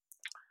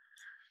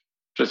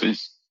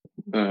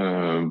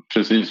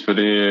 Precis, för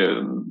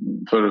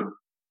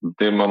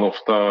det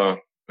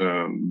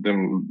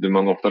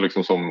man ofta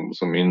liksom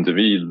som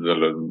individ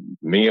eller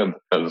med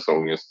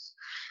hälsoångest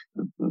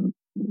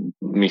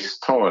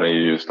misstar är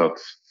just att,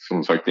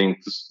 som sagt,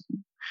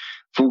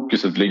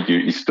 fokuset ligger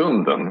ju i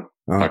stunden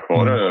tack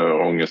vare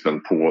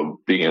ångesten på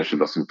det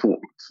enskilda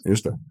symptomet.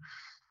 Just det.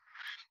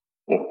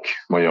 Och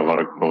man gör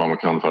vad man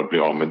kan för att bli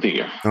av med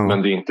det.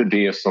 Men det är inte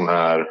det som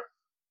är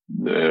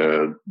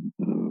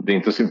det är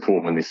inte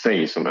symptomen i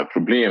sig som är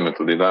problemet,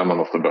 och det är där man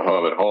ofta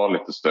behöver ha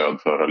lite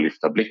stöd för att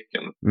lyfta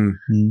blicken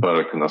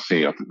för att kunna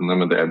se att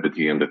men det är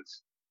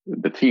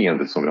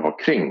beteendet som vi har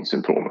kring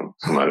symptomen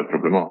som är det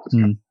problematiska.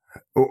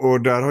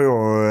 Och där har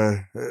jag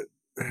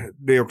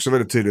det är också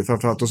väldigt tydligt,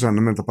 framförallt hos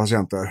en av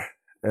patienter,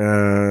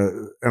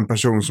 en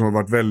person som har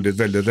varit väldigt,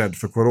 väldigt rädd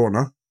för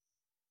corona.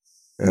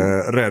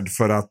 Rädd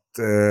för att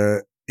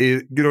i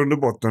grund och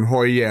botten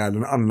ha ihjäl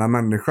en annan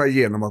människa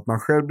genom att man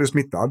själv blir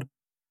smittad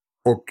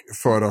och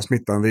föra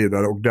smittan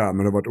vidare och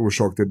därmed har varit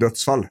orsak till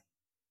dödsfall.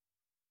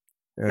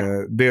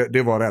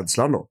 Det var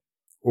rädslan då.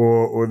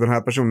 Och den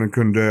här personen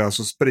kunde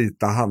alltså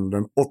sprita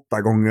handen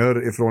 8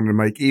 gånger ifrån när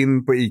man gick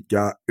in på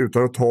ICA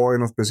utan att ta i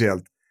något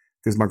speciellt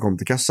tills man kom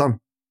till kassan.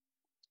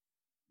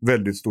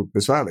 Väldigt stort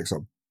besvär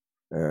liksom.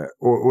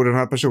 Och den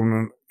här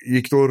personen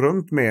gick då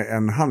runt med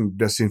en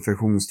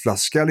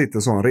handdesinfektionsflaska,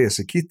 lite sån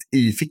resekit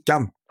i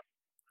fickan.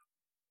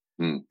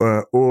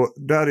 Och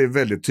där är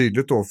väldigt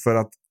tydligt då, för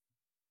att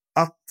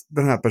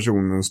den här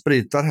personen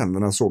spritar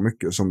händerna så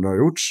mycket som det har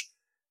gjorts,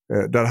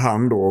 där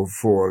han då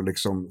får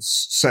liksom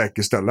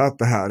säkerställa att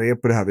det här är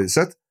på det här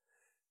viset.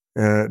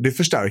 Det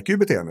förstärker ju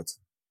beteendet.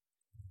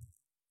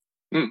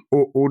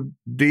 Och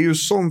det är ju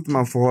sånt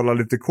man får hålla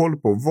lite koll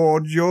på.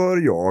 Vad gör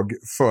jag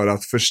för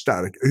att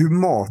förstärka? Hur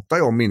matar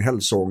jag min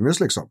hälsoångest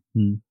liksom?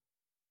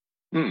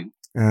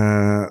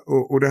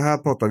 Och det här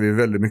pratar vi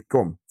väldigt mycket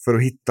om för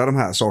att hitta de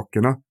här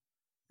sakerna.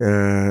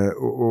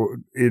 Och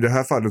i det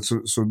här fallet så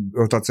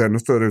har det tagit sig ännu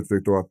större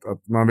uttryck då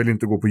att man vill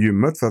inte gå på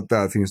gymmet för att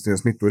där finns det en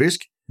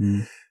smittorisk.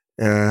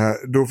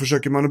 Då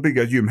försöker man att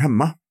bygga ett gym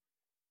hemma.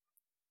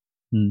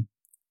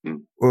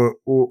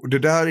 Och det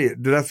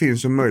där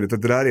finns en möjlighet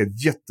att det där är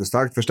ett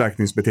jättestarkt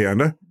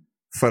förstärkningsbeteende.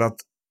 För att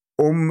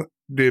om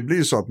det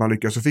blir så att man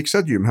lyckas fixa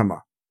ett gym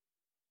hemma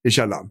i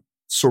källaren,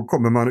 så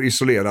kommer man att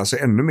isolera sig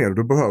ännu mer.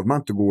 Då behöver man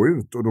inte gå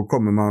ut, och då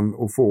kommer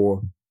man att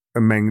få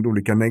en mängd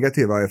olika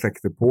negativa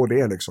effekter på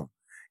det liksom.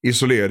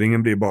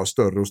 Isoleringen blir bara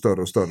större och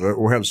större och större,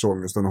 och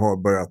hälsoångesten har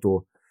börjat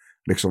att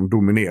liksom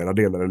dominera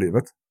delar i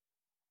livet.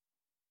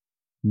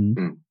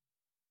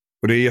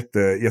 Och det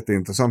är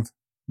jätteintressant.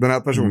 Den här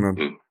personen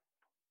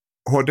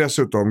har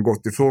dessutom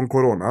gått ifrån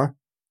corona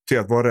till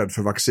att vara rädd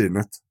för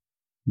vaccinet.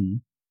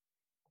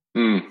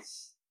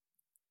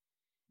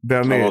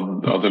 Det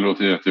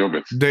låter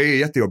jättejobbigt. Det är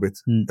jättejobbigt.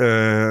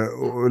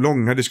 Och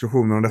långa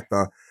diskussioner om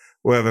detta.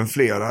 Och även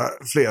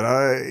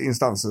flera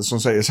instanser som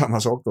säger samma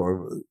sak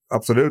då.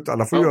 Absolut,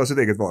 alla får göra sitt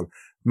eget val.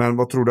 Men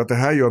vad tror du att det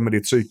här gör med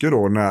ditt psyke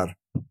då när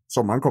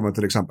sommaren kommer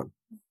till exempel?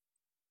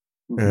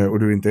 Och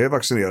du inte är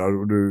vaccinerad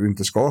och du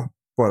inte ska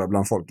vara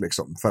bland folk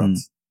liksom. För att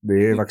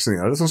det är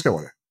vaccinerade som ska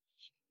vara det.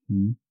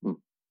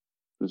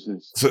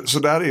 Precis. Så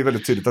där är det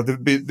väldigt tydligt att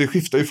det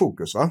skiftar ju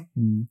fokus, va?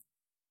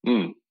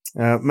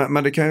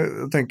 Men det kan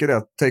jag tänka det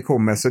att take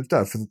home-mässigt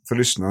där för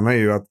lyssnarna är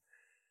ju att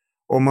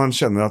om man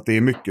känner att det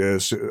är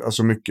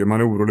mycket,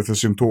 man är orolig för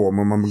symptom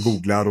och man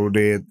googlar och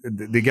det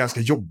är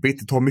ganska jobbigt,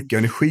 det tar mycket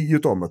energi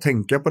utav att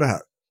tänka på det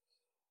här.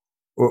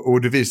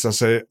 Och det visar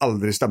sig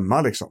aldrig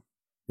stämma liksom.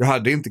 Jag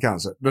hade inte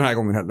cancer den här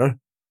gången heller.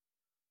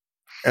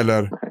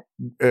 Eller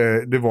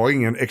det var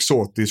ingen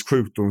exotisk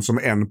sjukdom som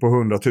 1 på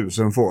 100 000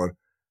 får.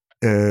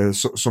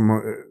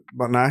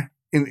 Nej,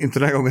 inte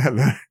den här gången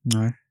heller.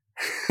 Nej.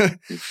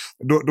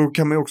 Då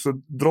kan man ju också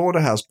dra det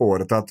här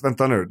spåret att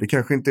vänta nu, det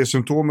kanske inte är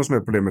symptomen som är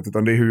problemet,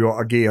 utan det är hur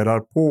jag agerar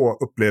på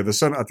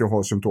upplevelsen att jag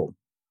har symptom.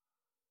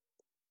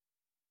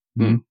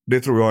 Det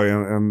tror jag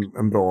är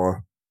en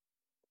bra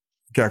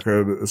kanske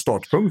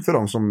startpunkt för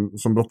dem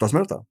som brottas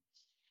med detta.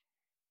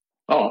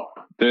 Ja,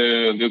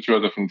 det tror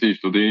jag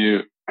definitivt, och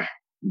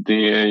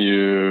det är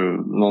ju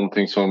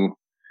någonting som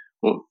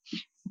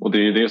och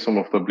det är det som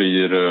ofta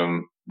blir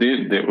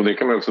och det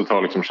kan man också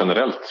ta liksom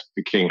generellt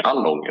kring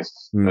all ångest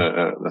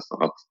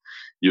nästan, att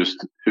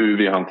just hur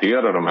vi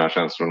hanterar de här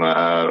känslorna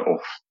är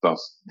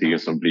oftast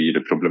det som blir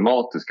det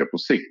problematiska på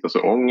sikt. Alltså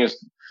ångest,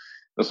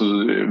 alltså,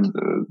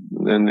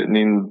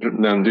 ni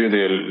nämnde ju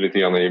det lite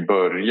grann i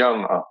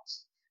början att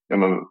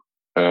jag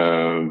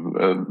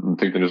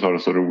tyckte du sa det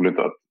så roligt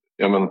att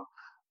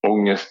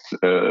ångest,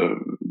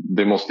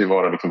 det måste ju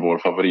vara liksom vår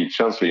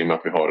favoritkänsla i och med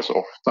att vi har det så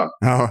ofta.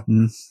 Ja.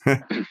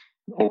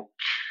 Och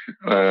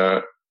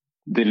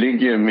det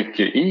ligger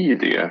mycket i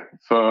det.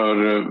 För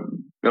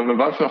men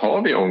varför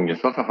har vi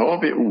ångest? Varför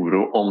har vi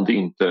oro om det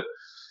inte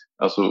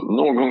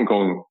någon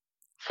gång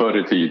förr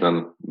i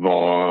tiden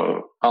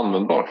var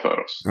användbart för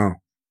oss? Ja.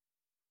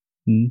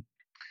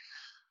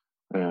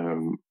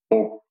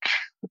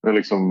 Och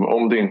liksom,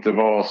 om det inte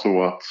var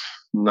så att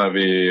när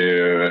vi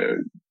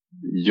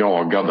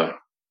jagade,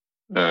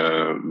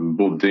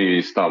 bodde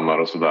i stammar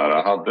och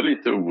sådär, hade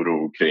lite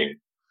oro kring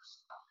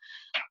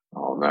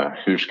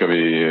hur ska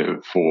vi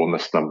få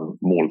nästa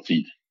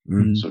måltid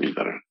och så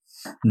vidare.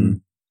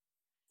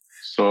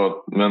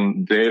 Så,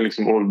 men det är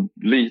liksom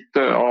lite,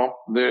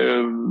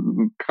 det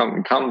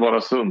kan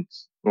vara sunt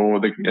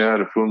och det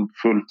är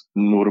fullt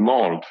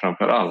normalt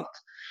framför allt.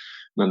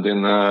 Men det är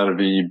när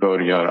vi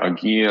börjar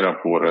agera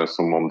på det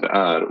som om det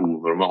är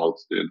onormalt,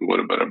 det är då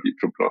det börjar bli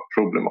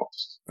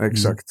problematiskt.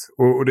 Exakt.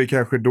 Och det är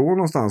kanske då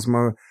någonstans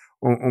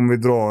om vi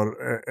drar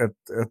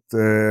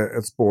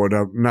ett spår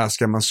där, när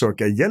ska man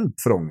söka hjälp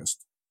för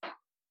ångest?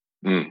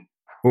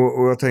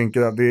 Och jag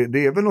tänker att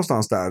det är väl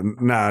någonstans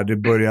där när det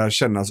börjar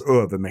kännas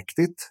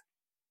övermäktigt.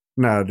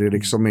 När det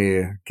liksom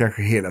är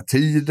kanske hela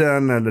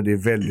tiden, eller det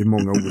är väldigt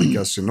många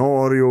olika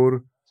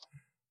scenarior.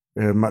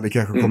 Det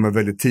kanske kommer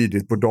väldigt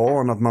tidigt på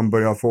dagen, att man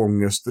börjar få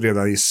ångest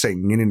redan i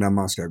sängen innan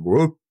man ska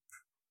gå upp.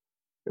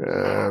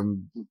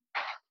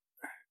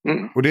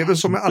 Och det är väl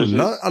som med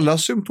alla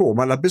symptom,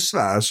 alla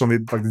besvär som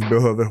vi faktiskt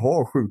behöver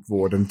ha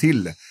sjukvården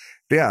till.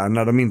 Det är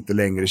när de inte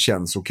längre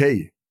känns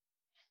okej.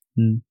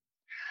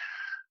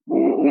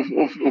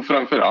 Och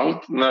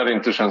framförallt när det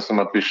inte känns som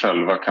att vi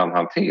själva kan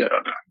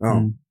hantera det.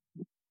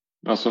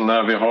 Alltså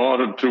när vi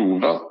har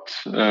provat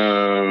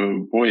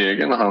på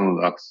egen hand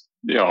att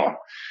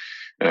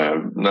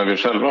när vi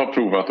själva har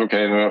provat,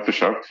 nu har jag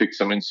försökt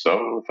fixa min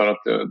sömn för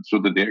att jag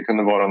trodde det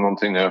kunde vara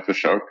någonting. När jag har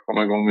försökt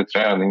komma igång med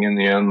träningen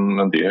igen,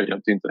 men det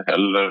hjälpte inte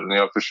heller. När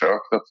jag har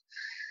försökt att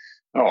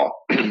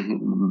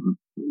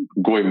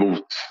gå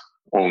emot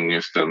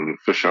ångesten,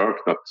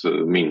 försökt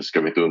att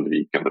minska mitt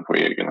undvikande på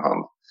egen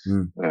hand.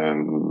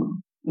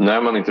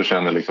 När man inte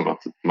känner liksom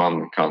att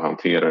man kan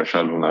hantera det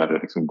själv, och när det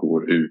liksom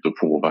går ut och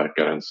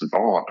påverkar ens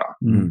vardag,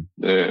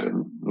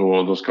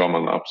 då ska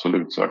man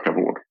absolut söka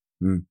vård.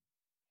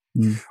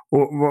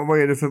 Och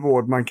vad är det för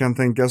vård man kan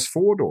tänkas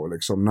få då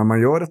liksom, när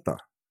man gör detta?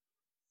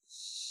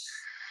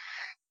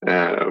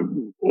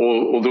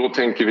 Och då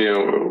tänker vi,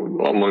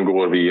 om man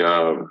går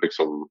via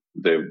liksom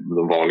den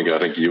vanliga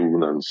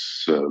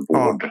regionens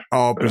vård.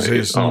 Ja,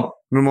 precis.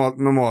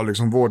 Normal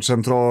liksom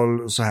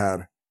vårdcentral så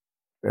här.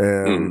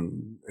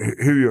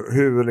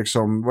 Hur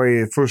liksom, vad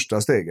är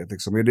första steget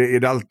liksom? Är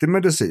det alltid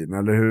medicin,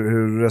 eller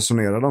hur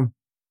resonerar de?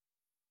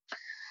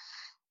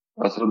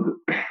 Alltså,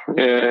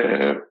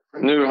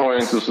 nu har jag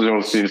inte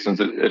Socialstyrelsens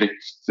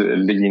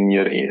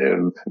riktlinjer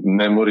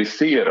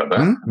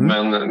memoriserade,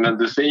 men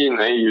medicin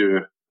är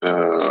ju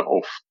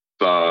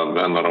ofta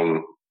en av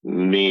de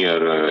mer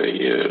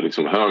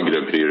liksom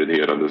högre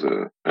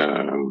prioriterade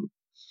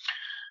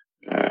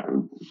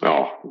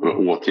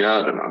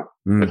åtgärderna,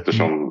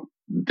 eftersom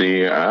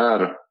det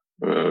är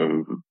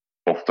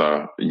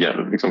ofta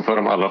liksom för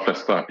de allra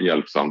flesta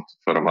hjälpsamt,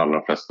 för de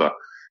allra flesta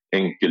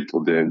enkelt,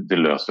 och det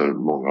löser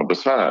många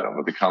besvär.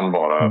 Och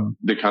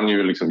det kan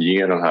ju liksom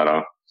ge den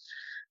här,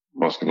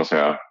 vad ska man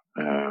säga,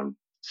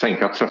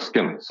 sänka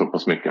tröskeln så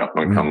pass mycket att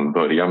man kan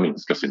börja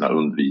minska sina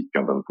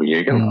undvikanden på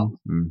egen hand.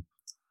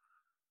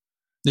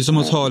 Det är som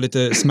att ha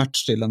lite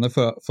smärtstillande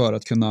för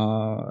att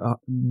kunna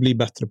bli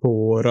bättre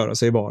på att röra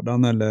sig i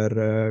vardagen eller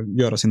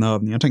göra sina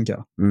övningar, tänker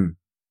jag.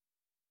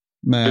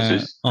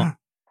 Precis.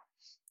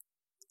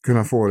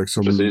 Kunna få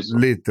liksom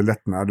lite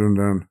lättnad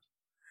under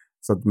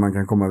så att man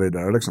kan komma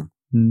vidare liksom.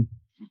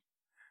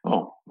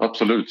 Ja,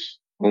 absolut.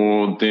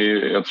 Och det,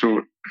 jag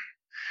tror,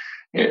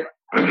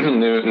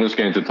 nu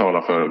ska jag inte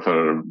tala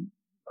för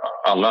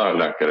alla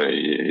läkare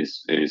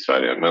i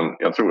Sverige, men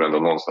jag tror ändå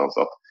någonstans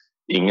att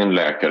ingen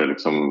läkare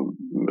liksom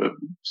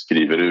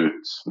skriver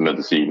ut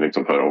medicin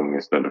liksom för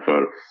ångest eller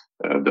för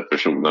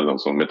depression eller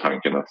något sånt, med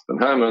tanken att den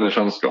här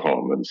människan ska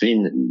ha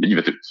medicin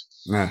livet ut.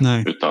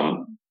 Nej.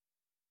 Utan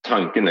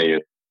tanken är ju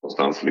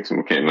någonstans liksom,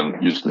 okej,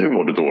 men just nu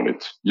mår du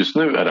dåligt. Just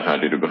nu är det här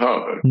det du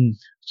behöver.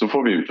 Så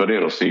får vi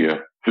utvärdera och se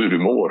hur du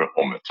mår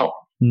om ett tag.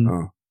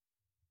 Ja.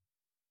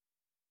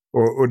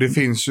 Och det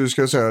finns ju,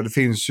 ska jag säga, det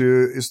finns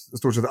ju i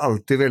stort sett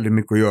alltid väldigt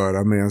mycket att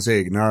göra med ens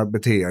egna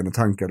beteende,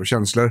 tankar och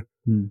känslor.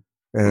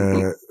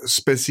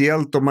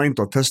 Speciellt om man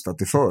inte har testat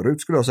det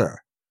förut, skulle jag säga.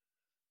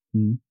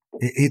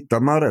 Hittar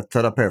man rätt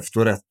terapeut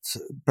och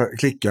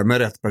klickar med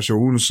rätt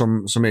person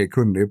som är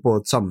kunnig på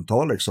ett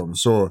samtal liksom,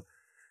 så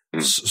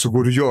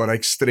går det att göra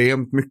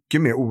extremt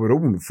mycket med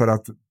oron, för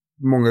att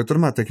många av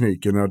de här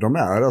teknikerna, de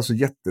är alltså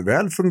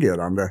jätteväl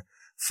fungerande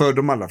för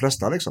de allra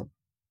flesta liksom.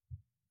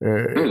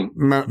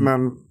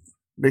 Men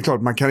det är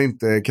klart, man kan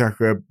inte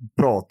kanske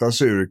prata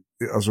sig ur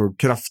alltså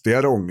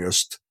kraftigare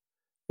ångest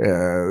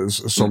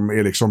som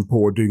är liksom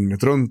på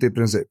dygnet runt i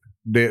princip.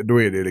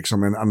 Då är det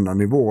liksom en annan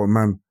nivå,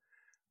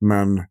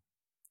 men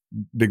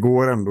det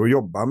går ändå att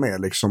jobba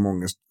med liksom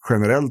ångest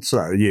generellt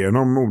sådär,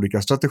 genom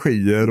olika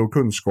strategier och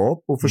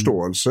kunskap och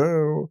förståelse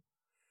och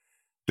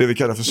det vi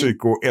kallar för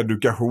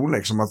psykoedukation,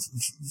 liksom, att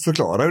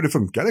förklara hur det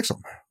funkar liksom,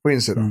 på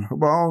insidan. Och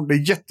bara, det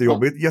är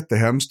jättejobbigt,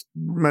 jättehemskt,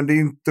 men det är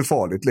inte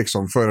farligt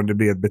liksom, förrän det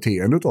blir ett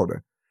beteende av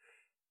det.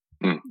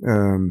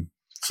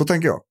 Så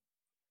tänker jag.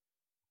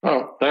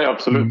 Ja, nej,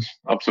 absolut.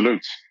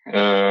 Absolut.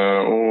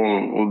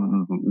 Och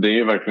det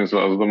är verkligen så,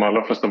 alltså de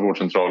allra flesta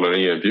vårdcentraler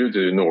erbjuder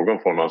ju någon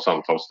form av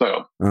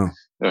samtalsstöd.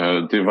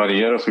 Det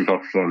varierar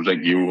såklart från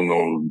region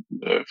och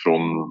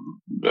från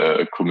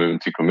kommun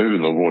till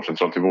kommun och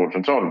vårdcentral till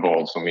vårdcentral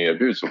vad som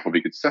erbjuds och på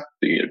vilket sätt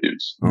det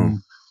erbjuds.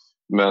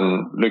 Men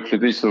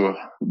lyckligtvis så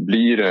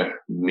blir det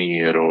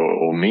mer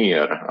och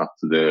mer att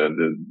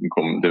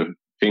det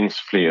finns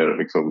fler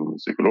liksom,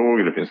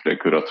 psykologer, det finns fler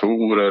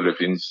kuratorer, det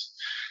finns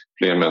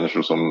fler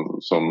människor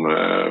som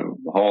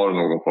har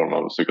någon form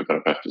av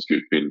psykoterapeutisk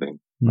utbildning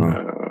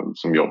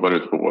som jobbar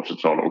ute på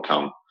vårdcentraler och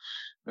kan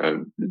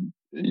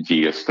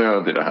ge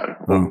stöd i det här.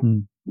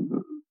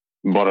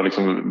 Bara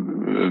liksom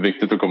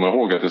viktigt att komma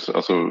ihåg att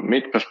alltså,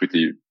 mitt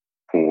perspektiv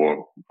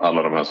på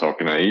alla de här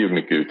sakerna är ju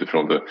mycket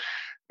utifrån det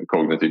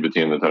kognitiv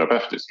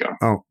beteendeterapeutiska.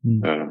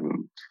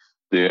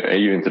 Det är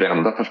ju inte det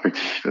enda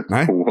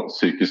perspektivet på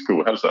psykisk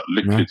ohälsa,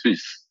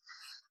 lyckligtvis.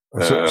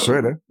 Så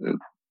är det.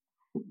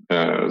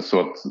 Så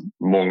att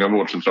många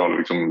vårdcentraler,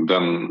 liksom,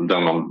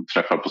 den man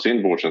träffar på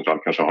sin vårdcentral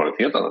kanske har ett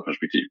helt annat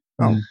perspektiv.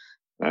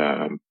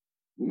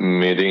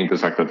 Med det är inte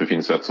sagt att det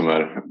finns ett som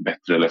är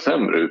bättre eller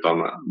sämre, utan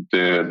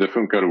det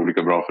funkar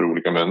olika bra för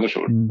olika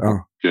människor.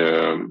 Och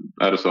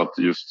är det så att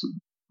just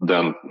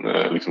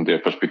liksom det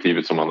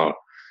perspektivet som man har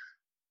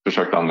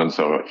försökt använda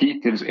sig av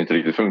hittills inte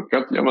riktigt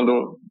funkat, ja, men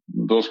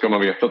då ska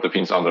man veta att det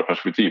finns andra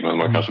perspektiv, men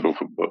man kanske då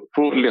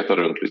får leta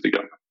runt lite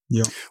grann.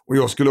 Ja. Och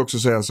jag skulle också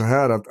säga så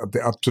här att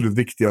det absolut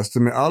viktigaste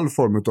med all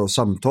form av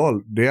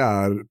samtal, det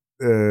är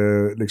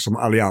liksom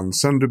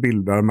alliansen du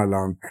bildar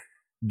mellan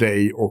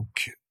dig och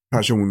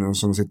personen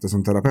som sitter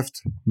som terapeut.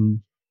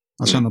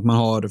 Att känna att man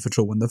har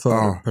förtroende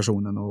för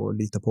personen och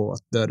lita på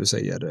att det du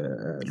säger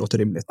låter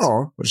rimligt.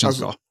 Och det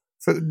känns bra.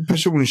 För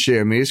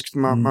personkemiskt,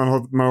 man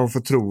har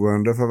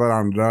förtroende för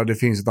varandra, det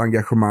finns ett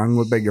engagemang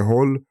åt bägge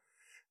håll.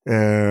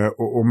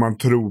 Och man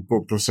tror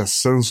på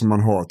processen som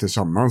man har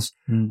tillsammans.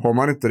 Har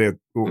man inte det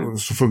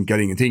så funkar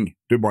ingenting.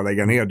 Det är bara att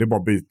lägga ner, det är bara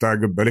att byta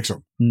gubbe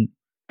liksom.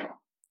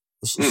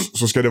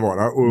 Så ska det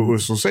vara.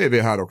 Och så säger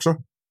vi här också.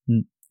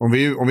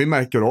 Om vi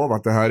märker av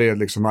att det här är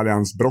liksom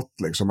alliansbrott,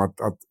 liksom, att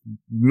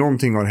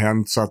någonting har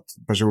hänt så att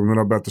personen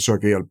har börjat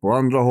söka hjälp på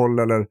andra håll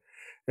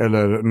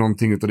eller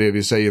någonting av det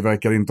vi säger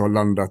verkar inte ha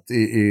landat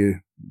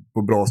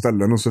på bra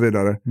ställen och så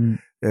vidare.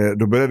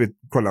 Då börjar vi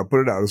kolla på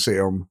det där och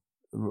se om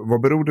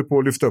vad beror det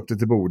på, lyfta upp det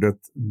till bordet,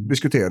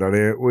 diskutera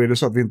det, och är det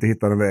så att vi inte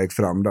hittar en väg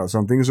fram där, så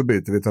antingen så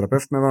byter vi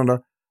terapeut med varandra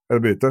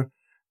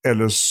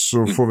eller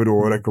så får vi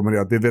då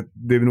rekommendera att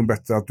det är nog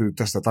bättre att du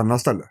testar ett annat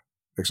ställe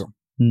liksom.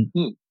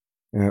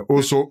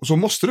 Och så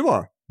måste det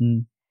vara.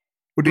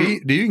 Och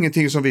det är ju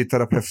ingenting som vi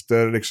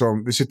terapeuter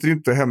liksom, vi sitter ju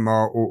inte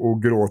hemma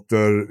och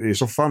gråter i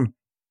soffan,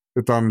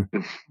 utan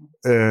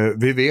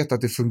vi vet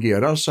att det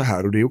fungerar så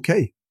här och det är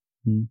okej.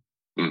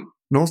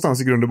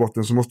 Någonstans i grund och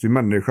botten så måste ju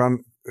människan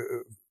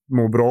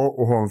må bra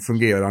och ha en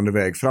fungerande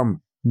väg fram.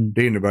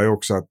 Det innebär ju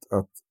också att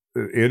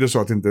är det så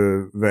att inte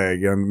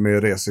vägen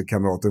med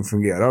resekamraten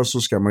fungerar, så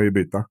ska man ju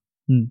byta.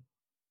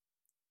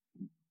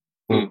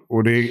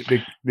 Och det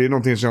är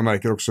någonting som jag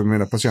märker också med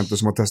mina patienter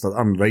som har testat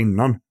andra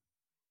innan,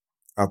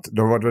 att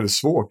det har varit väldigt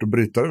svårt att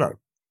bryta det där.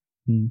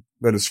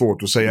 Väldigt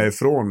svårt att säga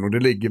ifrån, och det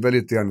ligger väl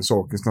lite grann i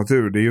sakens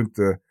natur. Det är ju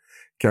inte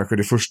kanske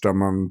det första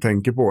man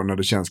tänker på när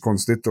det känns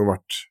konstigt att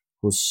varit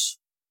hos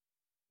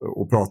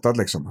och pratat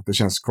liksom, att det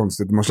känns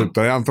konstigt. Man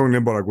slutar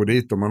antagligen bara gå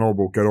dit och man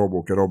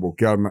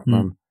avbokar,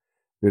 men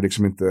det är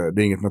liksom inte,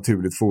 det är inget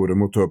naturligt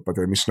forum att ta upp att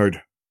jag är missnöjd.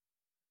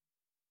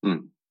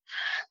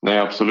 Nej,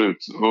 absolut.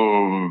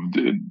 Och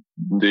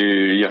det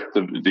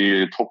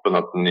är toppen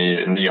att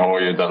ni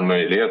har ju den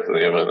möjligheten.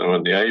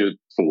 Det är ju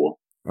två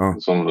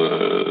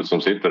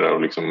som sitter där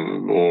och liksom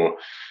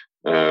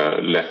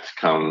lätt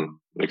kan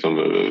liksom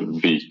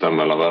byta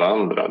mellan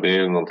varandra. Det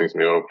är någonting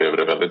som jag upplever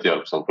är väldigt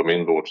hjälpsamt på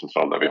min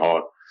vårdcentral, där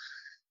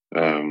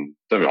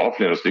vi har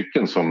flera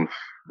stycken som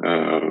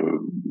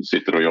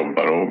sitter och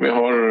jobbar, och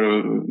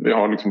vi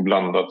har liksom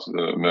blandat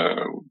med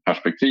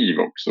perspektiv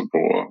också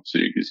på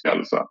psykisk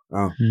hälsa.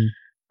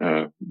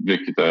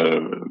 Vilket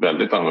är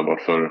väldigt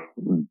användbart, för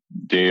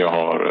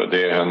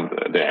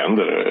det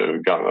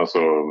händer alltså,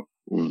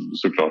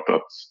 såklart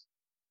att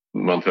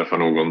man träffar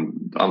någon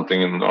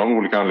antingen av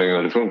olika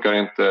anledningar det funkar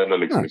inte, eller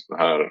liksom det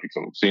här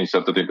liksom,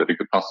 synsättet inte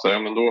riktigt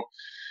passar, men då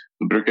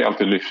brukar jag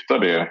alltid lyfta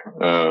det,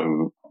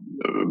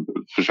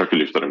 försöker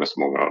lyfta det med så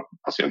många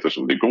patienter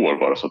som det går,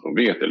 bara så att de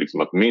vet det,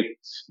 liksom, att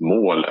mitt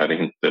mål är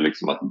inte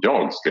liksom att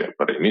jag ska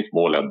hjälpa dig, mitt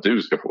mål är att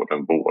du ska få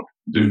den vård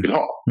du vill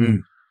ha.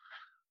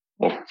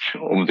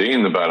 Och om det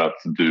innebär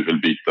att du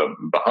vill byta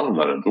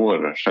behandlare, då är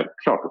det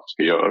självklart att du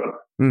ska göra det.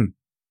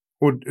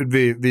 Och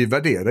vi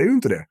värderar ju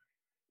inte det.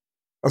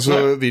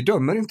 Alltså vi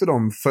dömer inte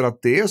dem för att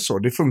det är så.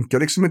 Det funkar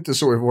liksom inte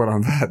så i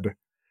våran värld.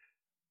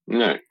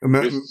 Nej.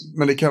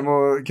 Men det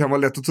kan vara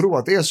lätt att tro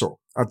att det är så.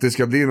 Att det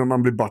ska bli när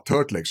man blir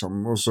butthurt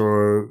liksom. Och så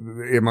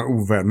är man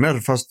ovänner.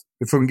 Fast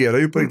det fungerar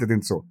ju på riktigt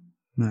inte så.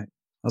 Nej.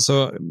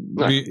 Alltså,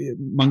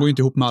 man går ju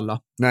inte ihop med alla.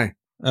 Nej.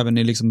 Även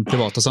i liksom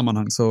privata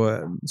sammanhang så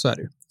är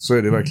det ju. Så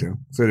är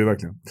det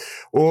verkligen.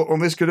 Och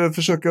om vi skulle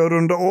försöka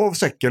runda av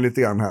säcken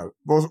lite grann här.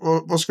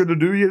 Vad skulle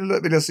du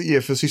vilja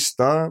ge för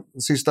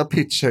sista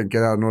pitch, Henke,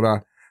 här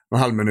några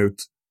halvminut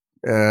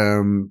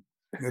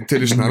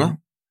till lyssnarna?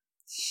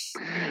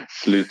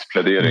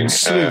 Slutplädering.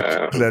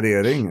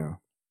 Slutplädering,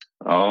 ja.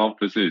 Ja,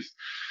 precis.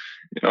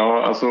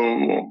 Ja, alltså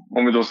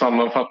om vi då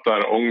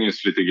sammanfattar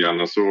ångest lite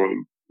grann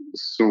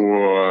så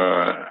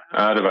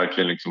är det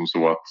verkligen liksom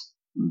så att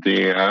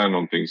det är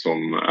någonting som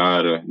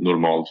är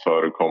normalt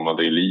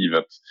förekommande i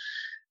livet.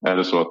 Är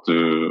det så att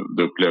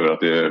du upplever att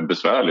det är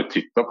besvärligt,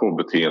 titta på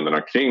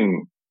beteendena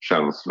kring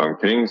känslan,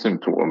 kring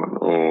symptomen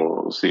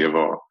och se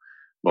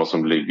vad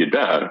som ligger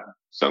där.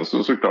 Sen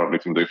såklart,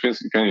 liksom, det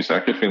kan ju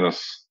säkert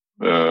finnas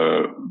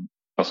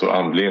alltså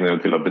anledningar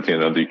till att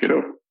beteendena dyker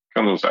upp.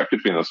 Kan nog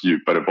säkert finnas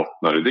djupare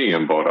bottnar i det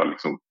än bara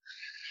liksom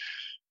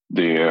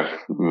det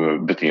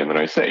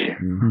beteendena i sig.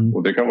 Mm.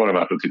 Och det kan vara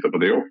värt att titta på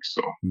det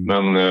också.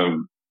 Men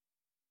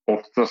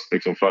oftast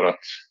liksom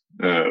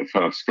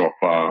för att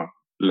skapa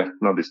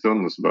lättnad i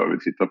stunden så behöver vi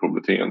titta på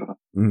beteendena.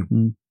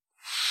 Mm.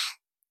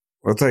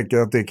 Jag tänker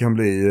att det kan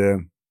bli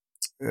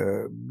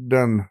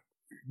den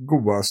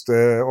godaste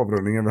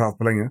avrundningen vi har haft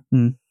på länge.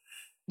 Mm.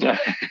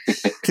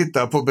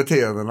 Titta på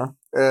beteendena.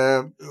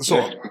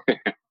 Så.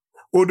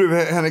 Och du,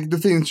 Henrik, du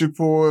finns ju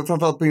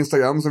framförallt på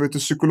Instagram, så vet du,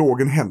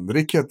 psykologen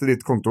Henrik heter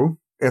ditt konto.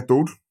 Ett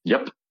ord.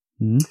 Japp.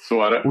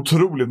 Så är det.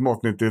 Otroligt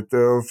matnyttigt.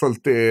 Jag har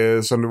följt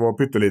det sedan du var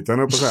pytteliten.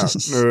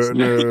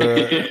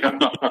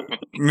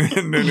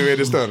 Nu är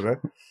det större.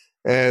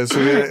 Så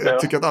jag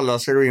tycker att alla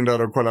ska gå in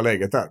där och kolla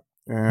läget där.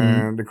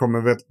 Det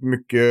kommer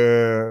mycket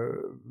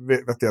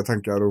vettiga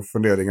tankar och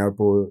funderingar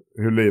på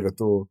hur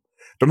livet och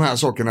de här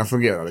sakerna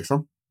fungerar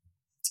liksom.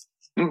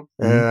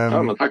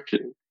 Ja, men tack.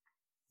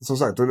 Som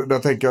sagt, och där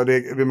tänker jag,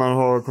 vill man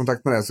ha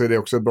kontakt med det så är det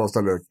också ett bra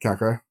ställe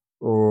kanske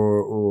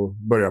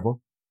att börja på.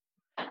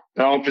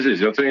 Ja, precis.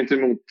 Jag tar inte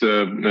emot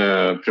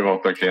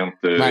privata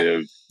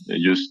klienter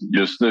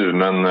just nu,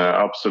 men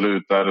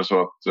absolut är det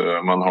så att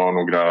man har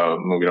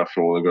några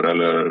frågor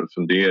eller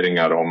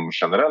funderingar om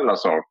generella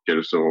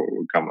saker så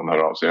kan man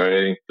höra av sig. Jag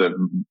är inte,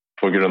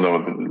 på grund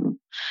av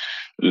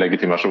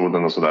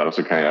legitimationen och sådär,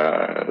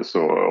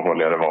 så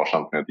håller jag det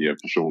varsamt med att ge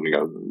personliga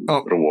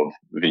råd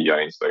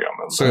via Instagram.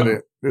 Så är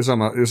det. Det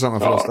är samma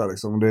för oss där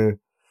liksom.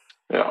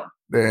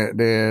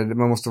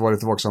 Man måste vara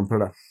lite vaksam på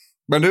det där.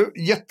 Men du,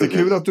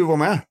 jättekul att du var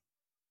med.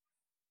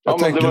 Ja,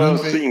 men det var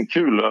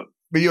svinkul.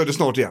 Vi gör det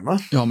snart igen, va?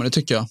 Ja, men det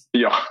tycker jag.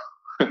 Ja.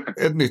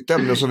 Ett nytt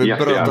ämne som vi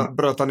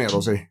brötar ner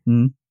oss i.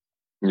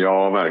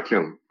 Ja,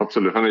 verkligen.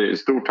 Absolut.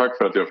 Stort tack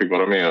för att jag fick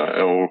vara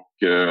med. Och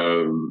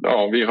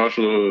vi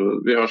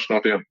hörs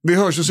snart igen. Vi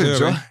hörs och syns,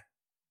 ja.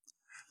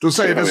 Då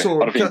säger vi så.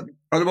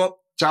 Ha det bra.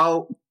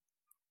 Ciao.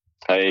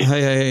 Hej.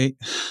 Hej.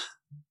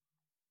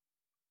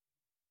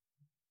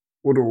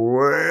 Och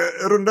då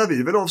rundar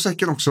vi väl av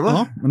säcken också, va?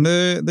 Ja, men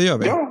det gör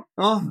vi.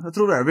 Ja, jag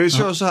tror det. Vi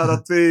kör så här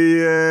att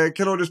vi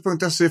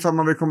kaladius.se ifall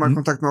man vill komma i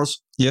kontakt med oss.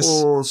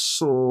 Yes. Och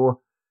så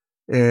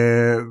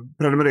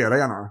prenumerera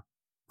gärna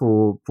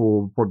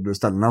på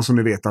poddställena så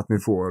ni vet att ni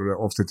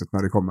får avsnittet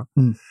när det kommer.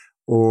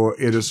 Och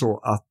är det så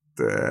att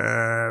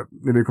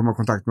ni vill komma i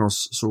kontakt med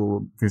oss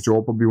så finns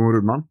jag på Björn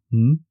Rudman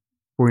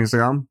på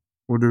Instagram.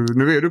 Och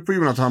nu är du på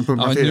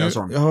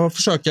Jonathan.Mattiasson. Jag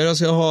försöker,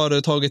 alltså jag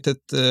har tagit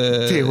ett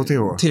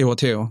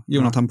THTH.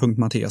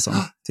 Jonathan.Mattiasson.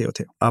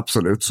 THT.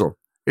 Absolut så.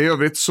 I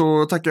övrigt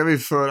så tackar vi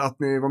för att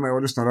ni var med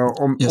och lyssnade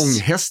om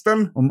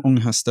ånghästen. Om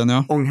ånghästen,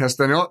 ja.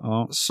 Ånghästen,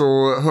 ja.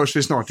 Så hörs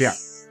vi snart igen.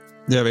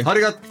 Det gör vi. Ha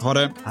det gott. Ha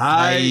det.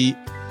 Hej.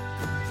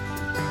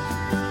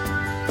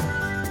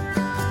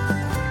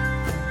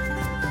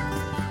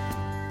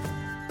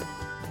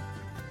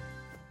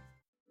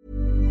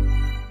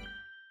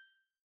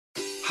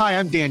 Hi,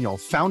 I'm Daniel,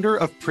 founder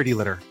of Pretty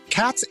Litter.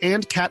 Cats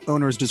and cat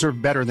owners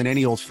deserve better than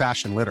any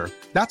old-fashioned litter.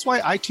 That's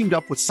why I teamed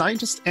up with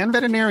scientists and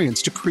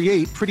veterinarians to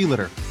create Pretty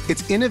Litter.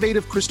 Its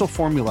innovative crystal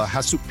formula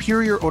has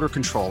superior odor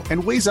control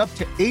and weighs up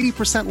to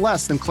 80%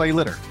 less than clay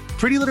litter.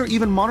 Pretty Litter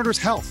even monitors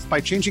health by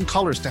changing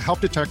colors to help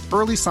detect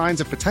early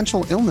signs of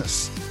potential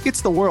illness.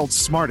 It's the world's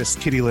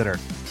smartest kitty litter.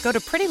 Go to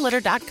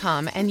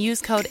prettylitter.com and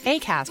use code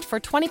ACAST for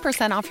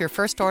 20% off your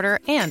first order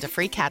and a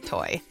free cat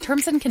toy.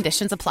 Terms and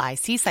conditions apply.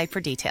 See site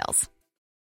for details.